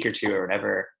 a week or two or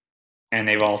whatever. And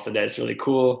they've all said that it's really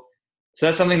cool. So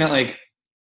that's something that like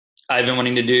I've been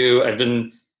wanting to do. I've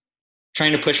been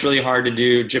trying to push really hard to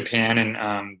do Japan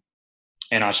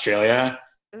and Australia.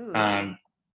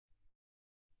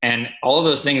 And all of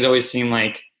those things always seem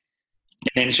like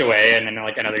an inch away, and then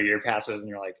like another year passes and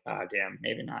you're like, oh damn,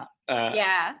 maybe not.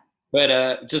 Yeah.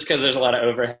 But just because there's a lot of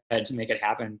overhead to make it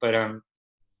happen. But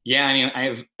yeah, I mean, I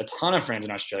have a ton of friends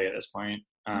in Australia at this point.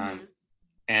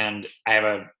 And I have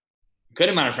a good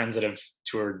amount of friends that have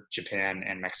toured Japan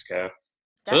and Mexico.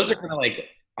 So those are kind of like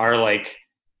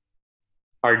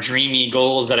our dreamy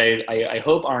goals that I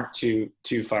hope aren't too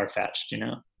far fetched, you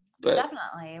know. But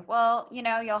definitely. Well, you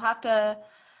know, you'll have to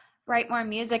write more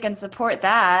music and support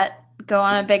that. Go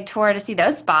on a big tour to see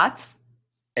those spots.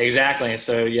 Exactly.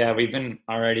 So yeah, we've been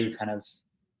already kind of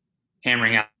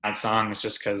hammering out songs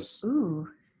just because the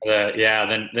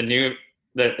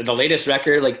latest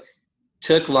record like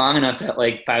took long enough that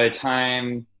like by the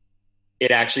time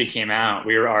it actually came out,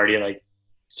 we were already like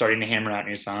starting to hammer out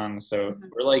new songs. So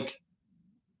we're like,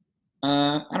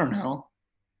 I don't know,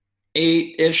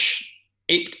 8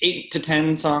 to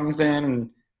 10 songs in, and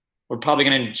we're probably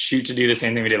gonna shoot to do the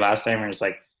same thing we did last time. We're just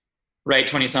like write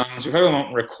 20 songs. We probably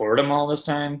won't record them all this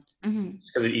time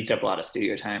because it eats up a lot of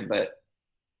studio time. But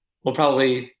we'll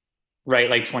probably write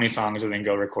like 20 songs and then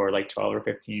go record like 12 or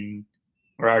 15.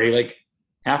 We're already like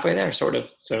halfway there, sort of.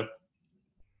 So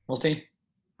we'll see.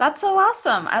 That's so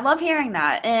awesome. I love hearing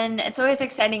that. And it's always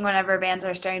exciting whenever bands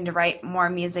are starting to write more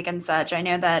music and such. I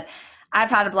know that I've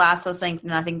had a blast listening to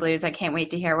Nothing Blues. I can't wait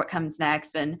to hear what comes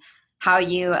next and how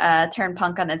you turn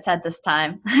punk on its head this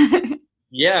time.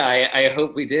 Yeah, I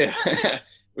hope we do.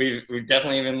 We've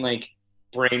definitely been like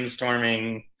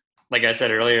brainstorming, like I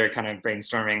said earlier, kind of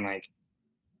brainstorming like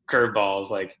curveballs,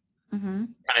 like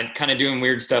kind of doing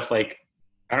weird stuff. Like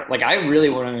I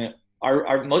really want to.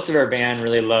 Our most of our band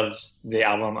really loves the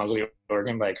album Ugly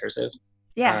Organ by Cursive.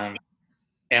 Yeah.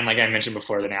 And like I mentioned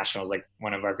before, The National is like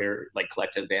one of our favorite like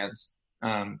collective bands.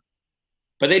 But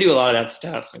they do a lot of that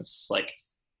stuff. It's like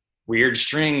weird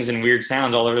strings and weird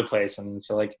sounds all over the place. And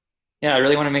so like, yeah, I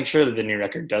really want to make sure that the new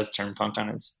record does turn punk on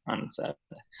its head.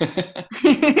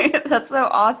 That's so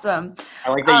awesome.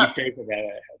 I like that you phrased it that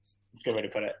way. It's a good way to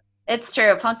put it. It's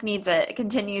true. Punk needs it. It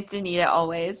continues to need it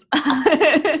always.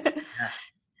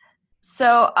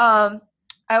 So I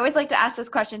always like to ask this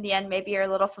question at the end. Maybe you're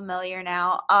a little familiar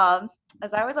now.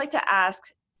 As I always like to ask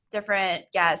different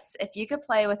guests, if you could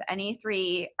play with any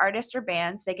 3 artists or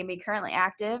bands, they can be currently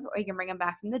active or you can bring them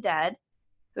back from the dead,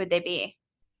 who would they be?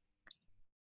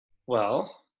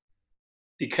 Well,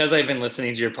 because I've been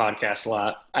listening to your podcast a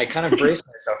lot, I kind of braced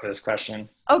myself for this question.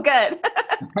 Oh, good.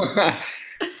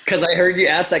 Because I heard you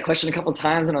ask that question a couple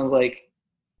times and I was like,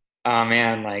 oh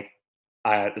man, like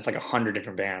it's like 100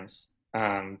 different bands.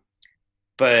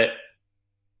 But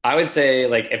I would say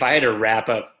like if I had to wrap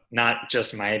up not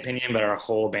just my opinion, but our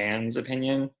whole band's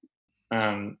opinion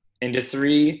into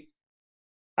 3,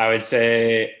 I would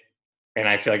say, and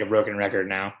I feel like a broken record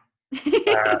now,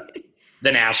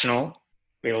 The National.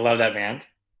 We love that band.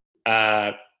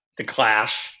 The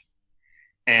Clash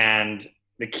and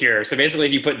The Cure. So basically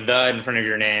if you put the in front of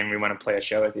your name, we want to play a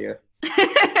show with you.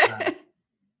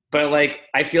 But like,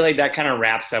 I feel like that kind of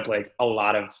wraps up like a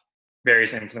lot of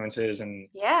various influences and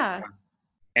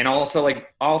and also like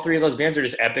all three of those bands are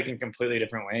just epic in completely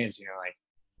different ways. Like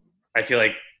I feel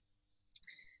like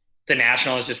the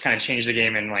National has just kind of changed the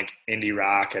game in like indie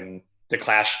rock, and the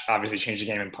Clash obviously changed the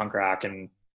game in punk rock, and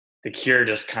the Cure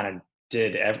just kind of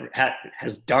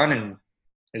has done and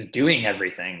is doing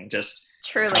everything, just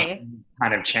Truly.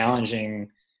 kind of challenging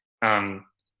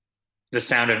the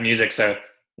sound of music. So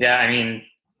yeah, I mean,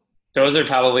 those are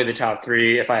probably the top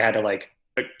three if I had to like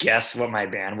guess what my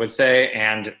band would say,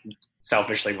 and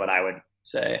selfishly what I would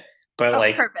say. But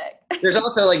like, perfect. there's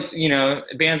also like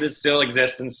bands that still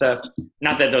exist and stuff.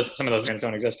 Not that some of those bands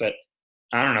don't exist, but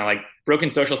I don't know, like Broken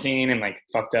Social Scene and like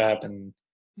Fucked Up and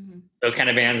those kind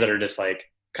of bands that are just like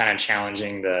kind of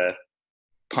challenging the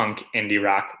punk indie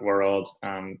rock world.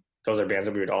 Those are bands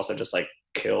that we would also just like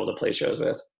kill to play shows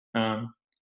with. But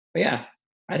yeah,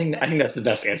 I think that's the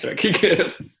best answer I could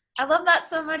give. I love that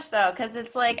so much though, because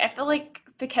it's like I feel like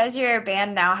because your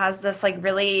band now has this like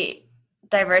really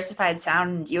diversified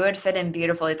sound, you would fit in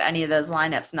beautifully with any of those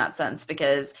lineups in that sense,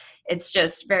 because it's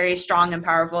just very strong and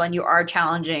powerful, and you are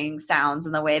challenging sounds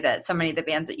in the way that so many of the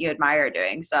bands that you admire are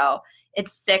doing. So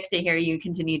it's sick to hear you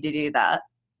continue to do that.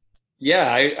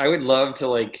 Yeah, I would love to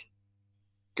like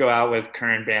go out with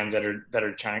current bands that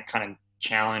are trying to kind of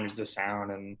challenge the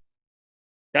sound, and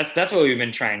that's what we've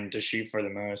been trying to shoot for the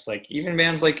most. Like even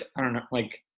bands like, I don't know,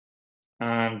 like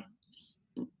the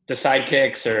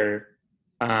Sidekicks or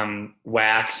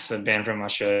Wax, a band from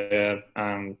Australia,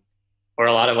 or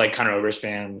a lot of like Conor Oberst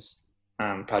bands,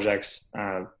 projects.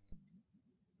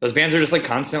 Those bands are just like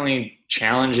constantly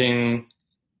challenging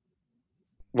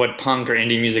what punk or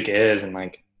indie music is, and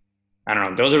like I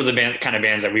don't know, those are the kind of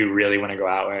bands that we really want to go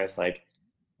out with. Like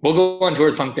we'll go on tour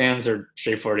with punk bands or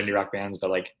straightforward indie rock bands, but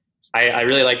like I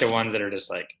really like the ones that are just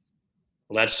like,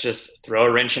 let's just throw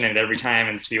a wrench in it every time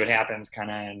and see what happens, kind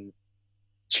of, and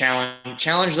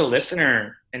challenge the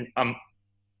listener, and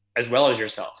as well as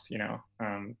yourself.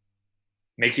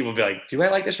 Make people be like, do I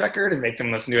like this record, and make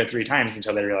them listen to it 3 times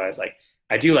until they realize like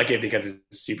I do like it because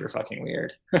it's super fucking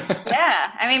weird.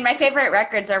 Yeah. I mean, my favorite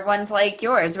records are ones like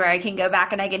yours where I can go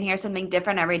back and I can hear something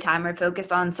different every time or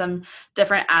focus on some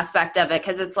different aspect of it.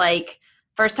 Cause it's like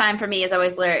first time for me is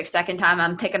always lyrics. Second time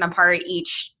I'm picking apart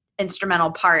each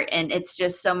instrumental part. And it's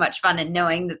just so much fun. And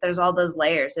knowing that there's all those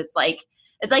layers, it's like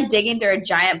digging through a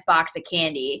giant box of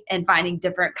candy and finding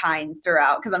different kinds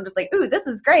throughout. Cause I'm just like, ooh, this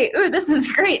is great. Ooh, this is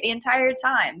great the entire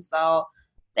time. So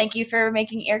thank you for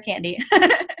making ear candy.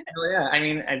 Oh, yeah, I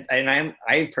mean,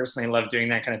 I personally love doing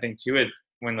that kind of thing too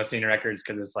when listening to records,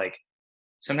 because it's like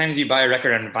sometimes you buy a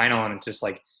record on vinyl and it's just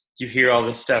like you hear all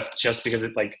this stuff just because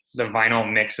it like the vinyl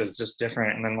mix is just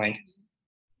different, and then like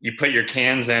you put your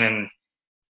cans in, and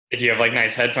if you have like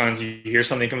nice headphones, you hear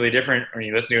something completely different, or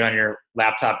you listen to it on your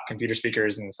laptop computer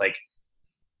speakers, and it's like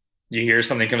you hear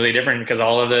something completely different because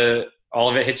all of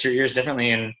it hits your ears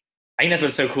differently. And I think that's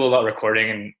what's so cool about recording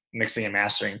and mixing and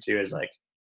mastering too, is like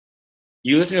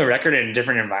you listen to a record in a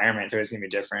different environment, so it's gonna be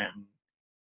different.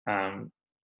 And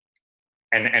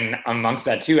amongst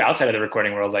that too, outside of the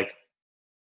recording world, like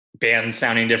bands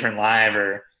sounding different live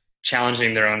or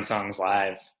challenging their own songs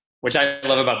live, which I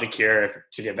love about The Cure.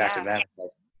 To get back to them,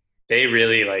 like, they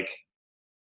really like.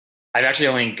 I've actually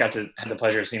only had the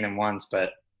pleasure of seeing them once,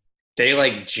 but they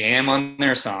like jam on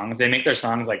their songs. They make their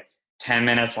songs like 10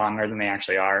 minutes longer than they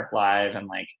actually are live, and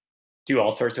like do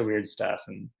all sorts of weird stuff.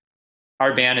 And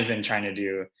our band has been trying to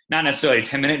do not necessarily a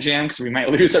 10-minute jam because we might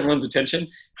lose everyone's attention,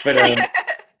 but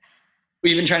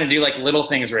we've been trying to do like little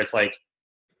things where it's like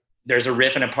there's a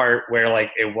riff in a part where like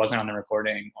it wasn't on the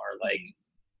recording, or like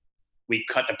we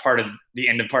cut the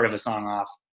end of part of a song off,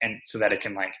 and so that it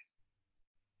can like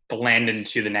blend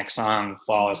into the next song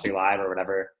flawlessly live or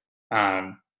whatever.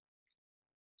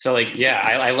 So like, yeah,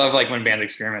 I love like when bands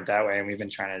experiment that way, and we've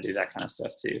been trying to do that kind of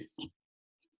stuff too.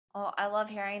 Well, I love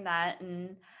hearing that,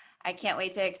 and I can't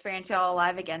wait to experience y'all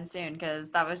live again soon, because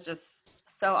that was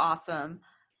just so awesome.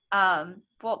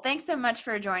 Well, thanks so much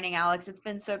for joining, Alex. It's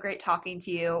been so great talking to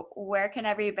you. Where can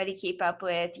everybody keep up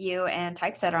with you and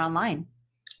Typesetter online?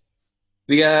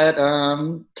 We got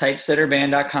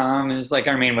typesetterband.com is like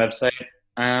our main website.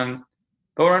 But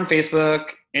we're on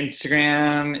Facebook.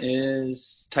 Instagram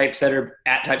is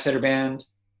 @typesetterband.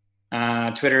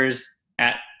 Twitter's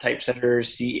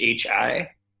 @typesetterchi.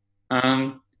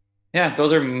 Yeah,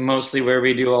 those are mostly where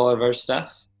we do all of our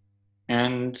stuff.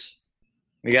 And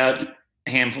we got a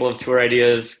handful of tour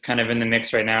ideas kind of in the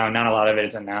mix right now. Not a lot of it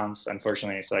is announced,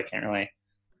 unfortunately, so I can't really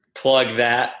plug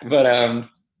that. But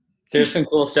there's some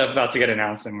cool stuff about to get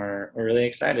announced, and we're really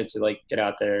excited to like get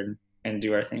out there and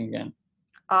do our thing again.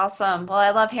 Awesome. Well, I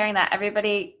love hearing that.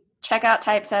 Everybody check out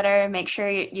Typesetter. Make sure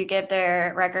you give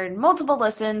their record multiple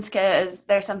listens because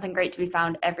there's something great to be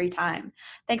found every time.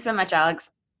 Thanks so much,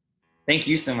 Alex. Thank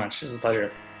you so much. This is a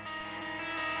pleasure.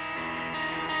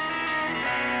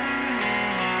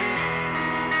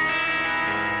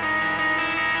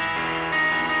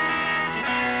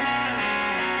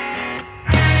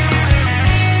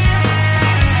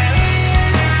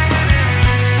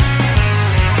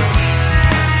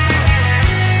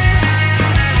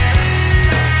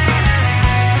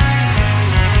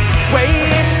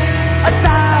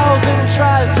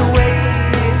 Tries to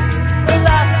waste a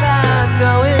lifetime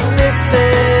going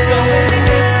missing, going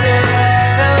missing,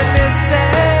 going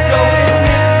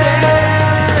missing.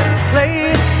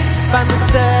 Played, finally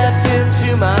stepped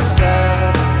into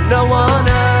myself, no one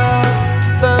else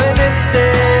but an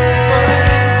instinct,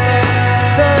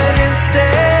 but an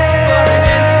instinct.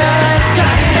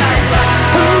 Shout out loud.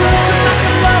 Who's not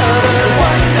the lover?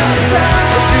 One not proud,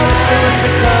 but you still in the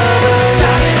cover.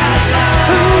 Shout it out loud.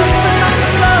 Who's not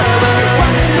the lover?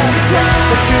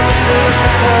 But you were still in the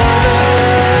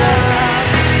colors.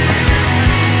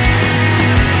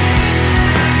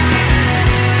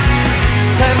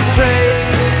 Penetrate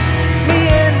me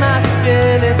in my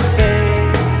skin and say,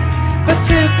 but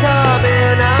to come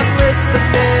in, I'm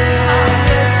listening.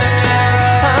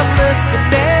 I'm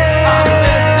listening.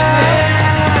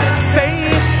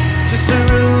 Faith, just a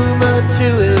rumor to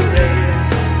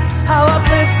erase how our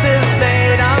bliss is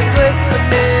made. I'm listening.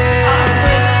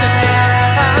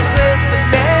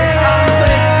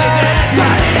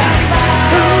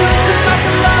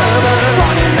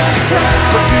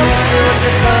 But you still in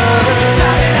the colors.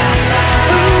 Shout it out loud.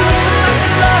 Who's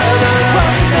not the lover?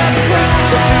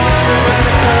 But you still in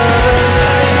the colors.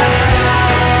 Shout it out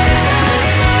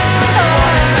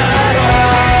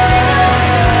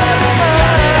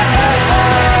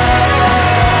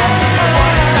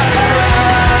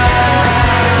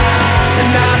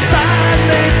and I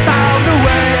finally found a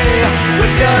way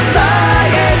with your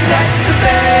lying next to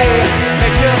me.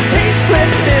 Make your peace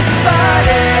with this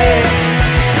body.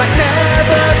 Might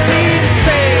never be the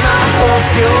same. I hope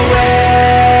you're well.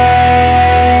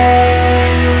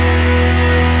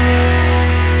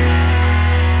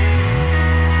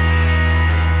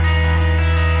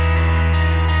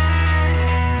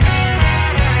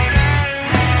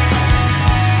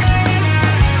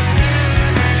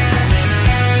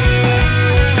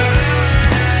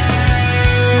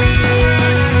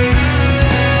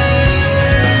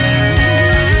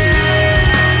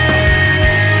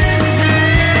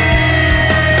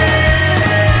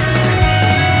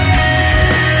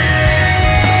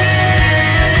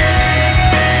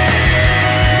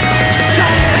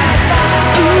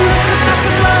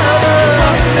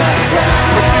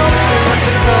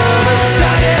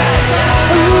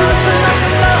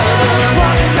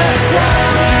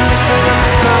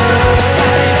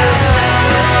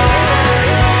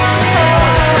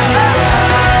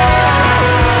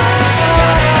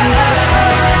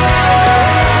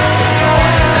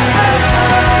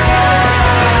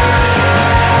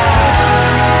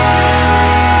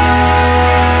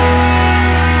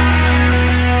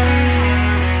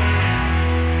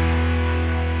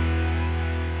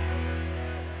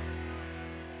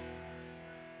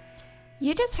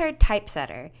 You just heard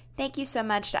Typesetter. Thank you so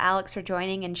much to Alex for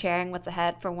joining and sharing what's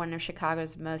ahead for one of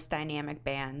Chicago's most dynamic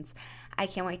bands. I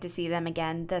can't wait to see them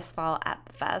again this fall at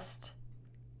the Fest.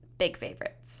 Big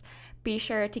favorites. Be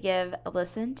sure to give a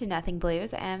listen to Nothing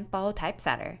Blues and follow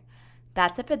Typesetter.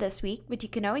 That's it for this week, but you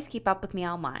can always keep up with me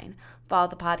online. Follow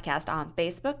the podcast on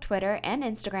Facebook, Twitter, and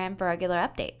Instagram for regular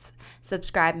updates.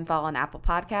 Subscribe and follow on Apple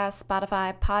Podcasts,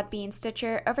 Spotify, Podbean,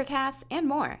 Stitcher, Overcast, and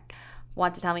more.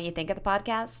 Want to tell me what you think of the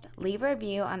podcast? Leave a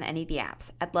review on any of the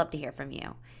apps. I'd love to hear from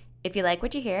you. If you like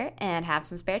what you hear and have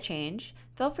some spare change,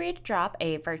 feel free to drop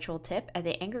a virtual tip at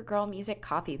the Angry Girl Music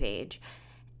coffee page.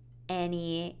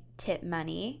 Any tip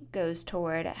money goes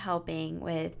toward helping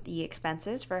with the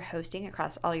expenses for hosting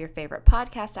across all your favorite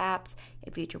podcast apps,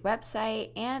 a future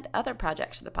website, and other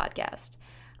projects for the podcast.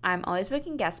 I'm always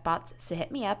booking guest spots, so hit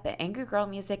me up at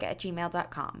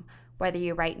angrygirlmusic@gmail.com. Whether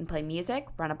you write and play music,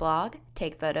 run a blog,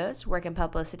 take photos, work in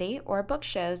publicity, or book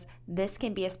shows, this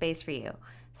can be a space for you.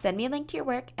 Send me a link to your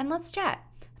work and let's chat.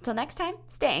 Until next time,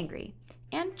 stay angry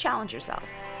and challenge yourself.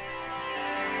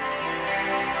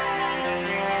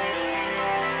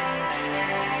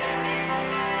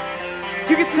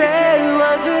 You could say it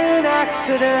was an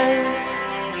accident.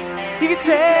 You could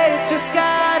say it just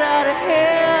got out of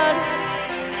hand.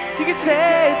 You could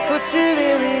say it's what you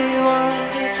really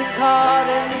want, but you're caught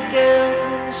in the guilt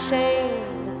and the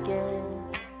shame again.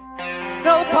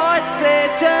 No parts they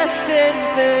just didn't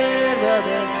fit. Well,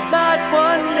 they might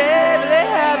one day, but they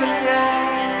haven't. them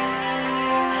yet.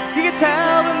 You can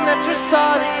tell them that you're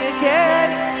sorry again.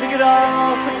 We could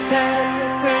all pretend to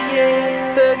forget,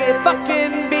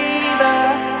 fucking be the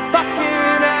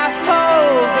fucking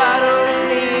assholes